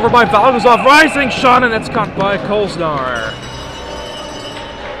 Svortsky played over by Valgazov. Rising shot, and it's caught by Kolznar.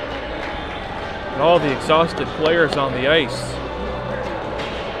 And all the exhausted players on the ice.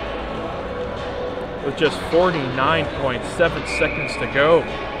 With just 49.7 seconds to go.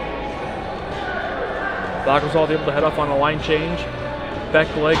 Valgazov able to head off on a line change.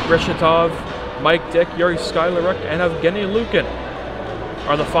 Bekele, Grishitov, Mike Dick, Yuri Skylaruk, and Evgeny Lukin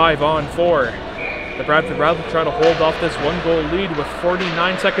are the 5-on-4. The Bradford Rattlers try to hold off this 1-goal lead with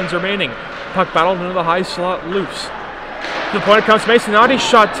 49 seconds remaining. Puck battled into the high slot, loose. To the point it comes, Masonati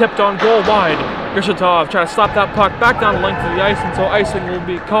shot tipped on goal wide. Grishitov trying to stop that puck back down the length of the ice until icing will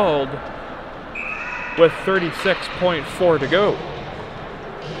be called with 36.4 to go.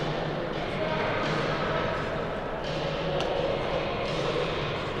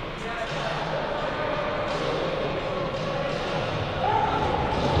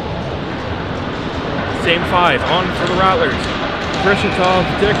 Same 5 on for the Rattlers. Grishitov,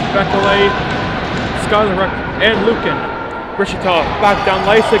 Dick, Bekele, Skylaruk, and Lukin. Grishitov back down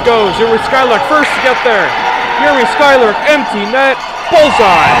the ice it goes. Yuri Skylaruk first to get there. Yuri Skylaruk, empty net,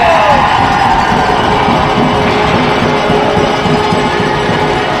 bullseye.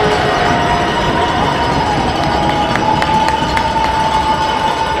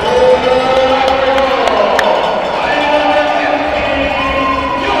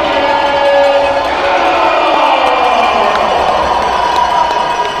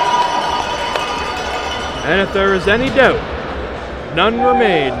 And if there is any doubt, none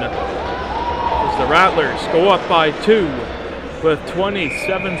remain, as the Rattlers go up by 2 with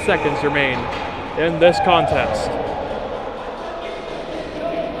 27 seconds remain in this contest.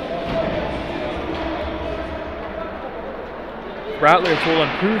 Rattlers will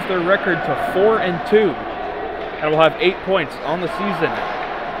improve their record to 4-2 and will have 8 points on the season,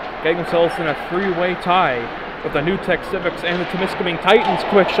 getting themselves in a 3-way tie with the New Tech Civics and the Temiskaming Titans.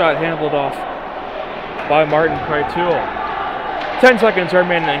 Quick shot handled off by Martin Kraitul. 10 seconds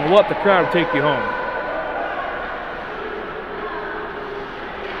remaining. Let the crowd take you home.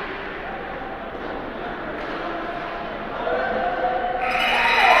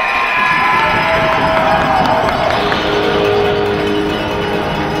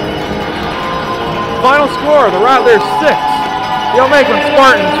 final score, the Rattlers 6, the Almaguin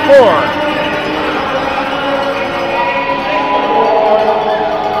Spartans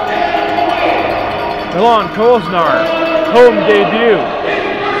 4. Milan Koznar, home debut.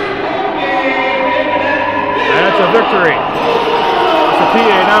 And it's a victory. It's a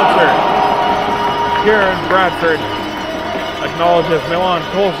PA announcer here in Bradford acknowledges Milan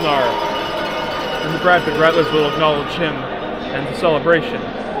Koznar, and the Bradford Rattlers will acknowledge him in the celebration.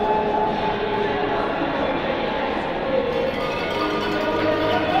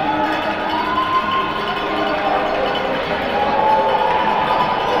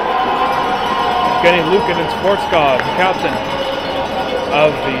 Evgeny Lukin and Sportskov, the captain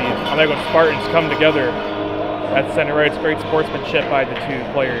of the Almaguin Spartans, come together at the center right. It's great sportsmanship by the two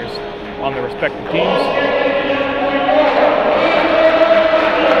players on their respective teams.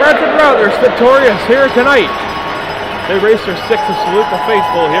 Bradford Rattlers victorious here tonight. They race their 6th to salute the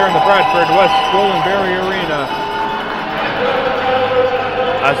faithful here in the Bradford West Goldenberry Arena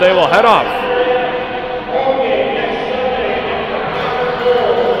as they will head off.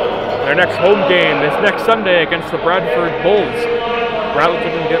 Their next home game is next Sunday against the Bradford Bulls. Rattlers are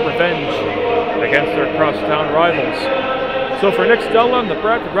going to get revenge against their crosstown rivals. So for Nick Stella and the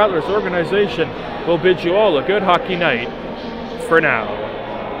Bradford Rattlers organization, we'll bid you all a good hockey night for now.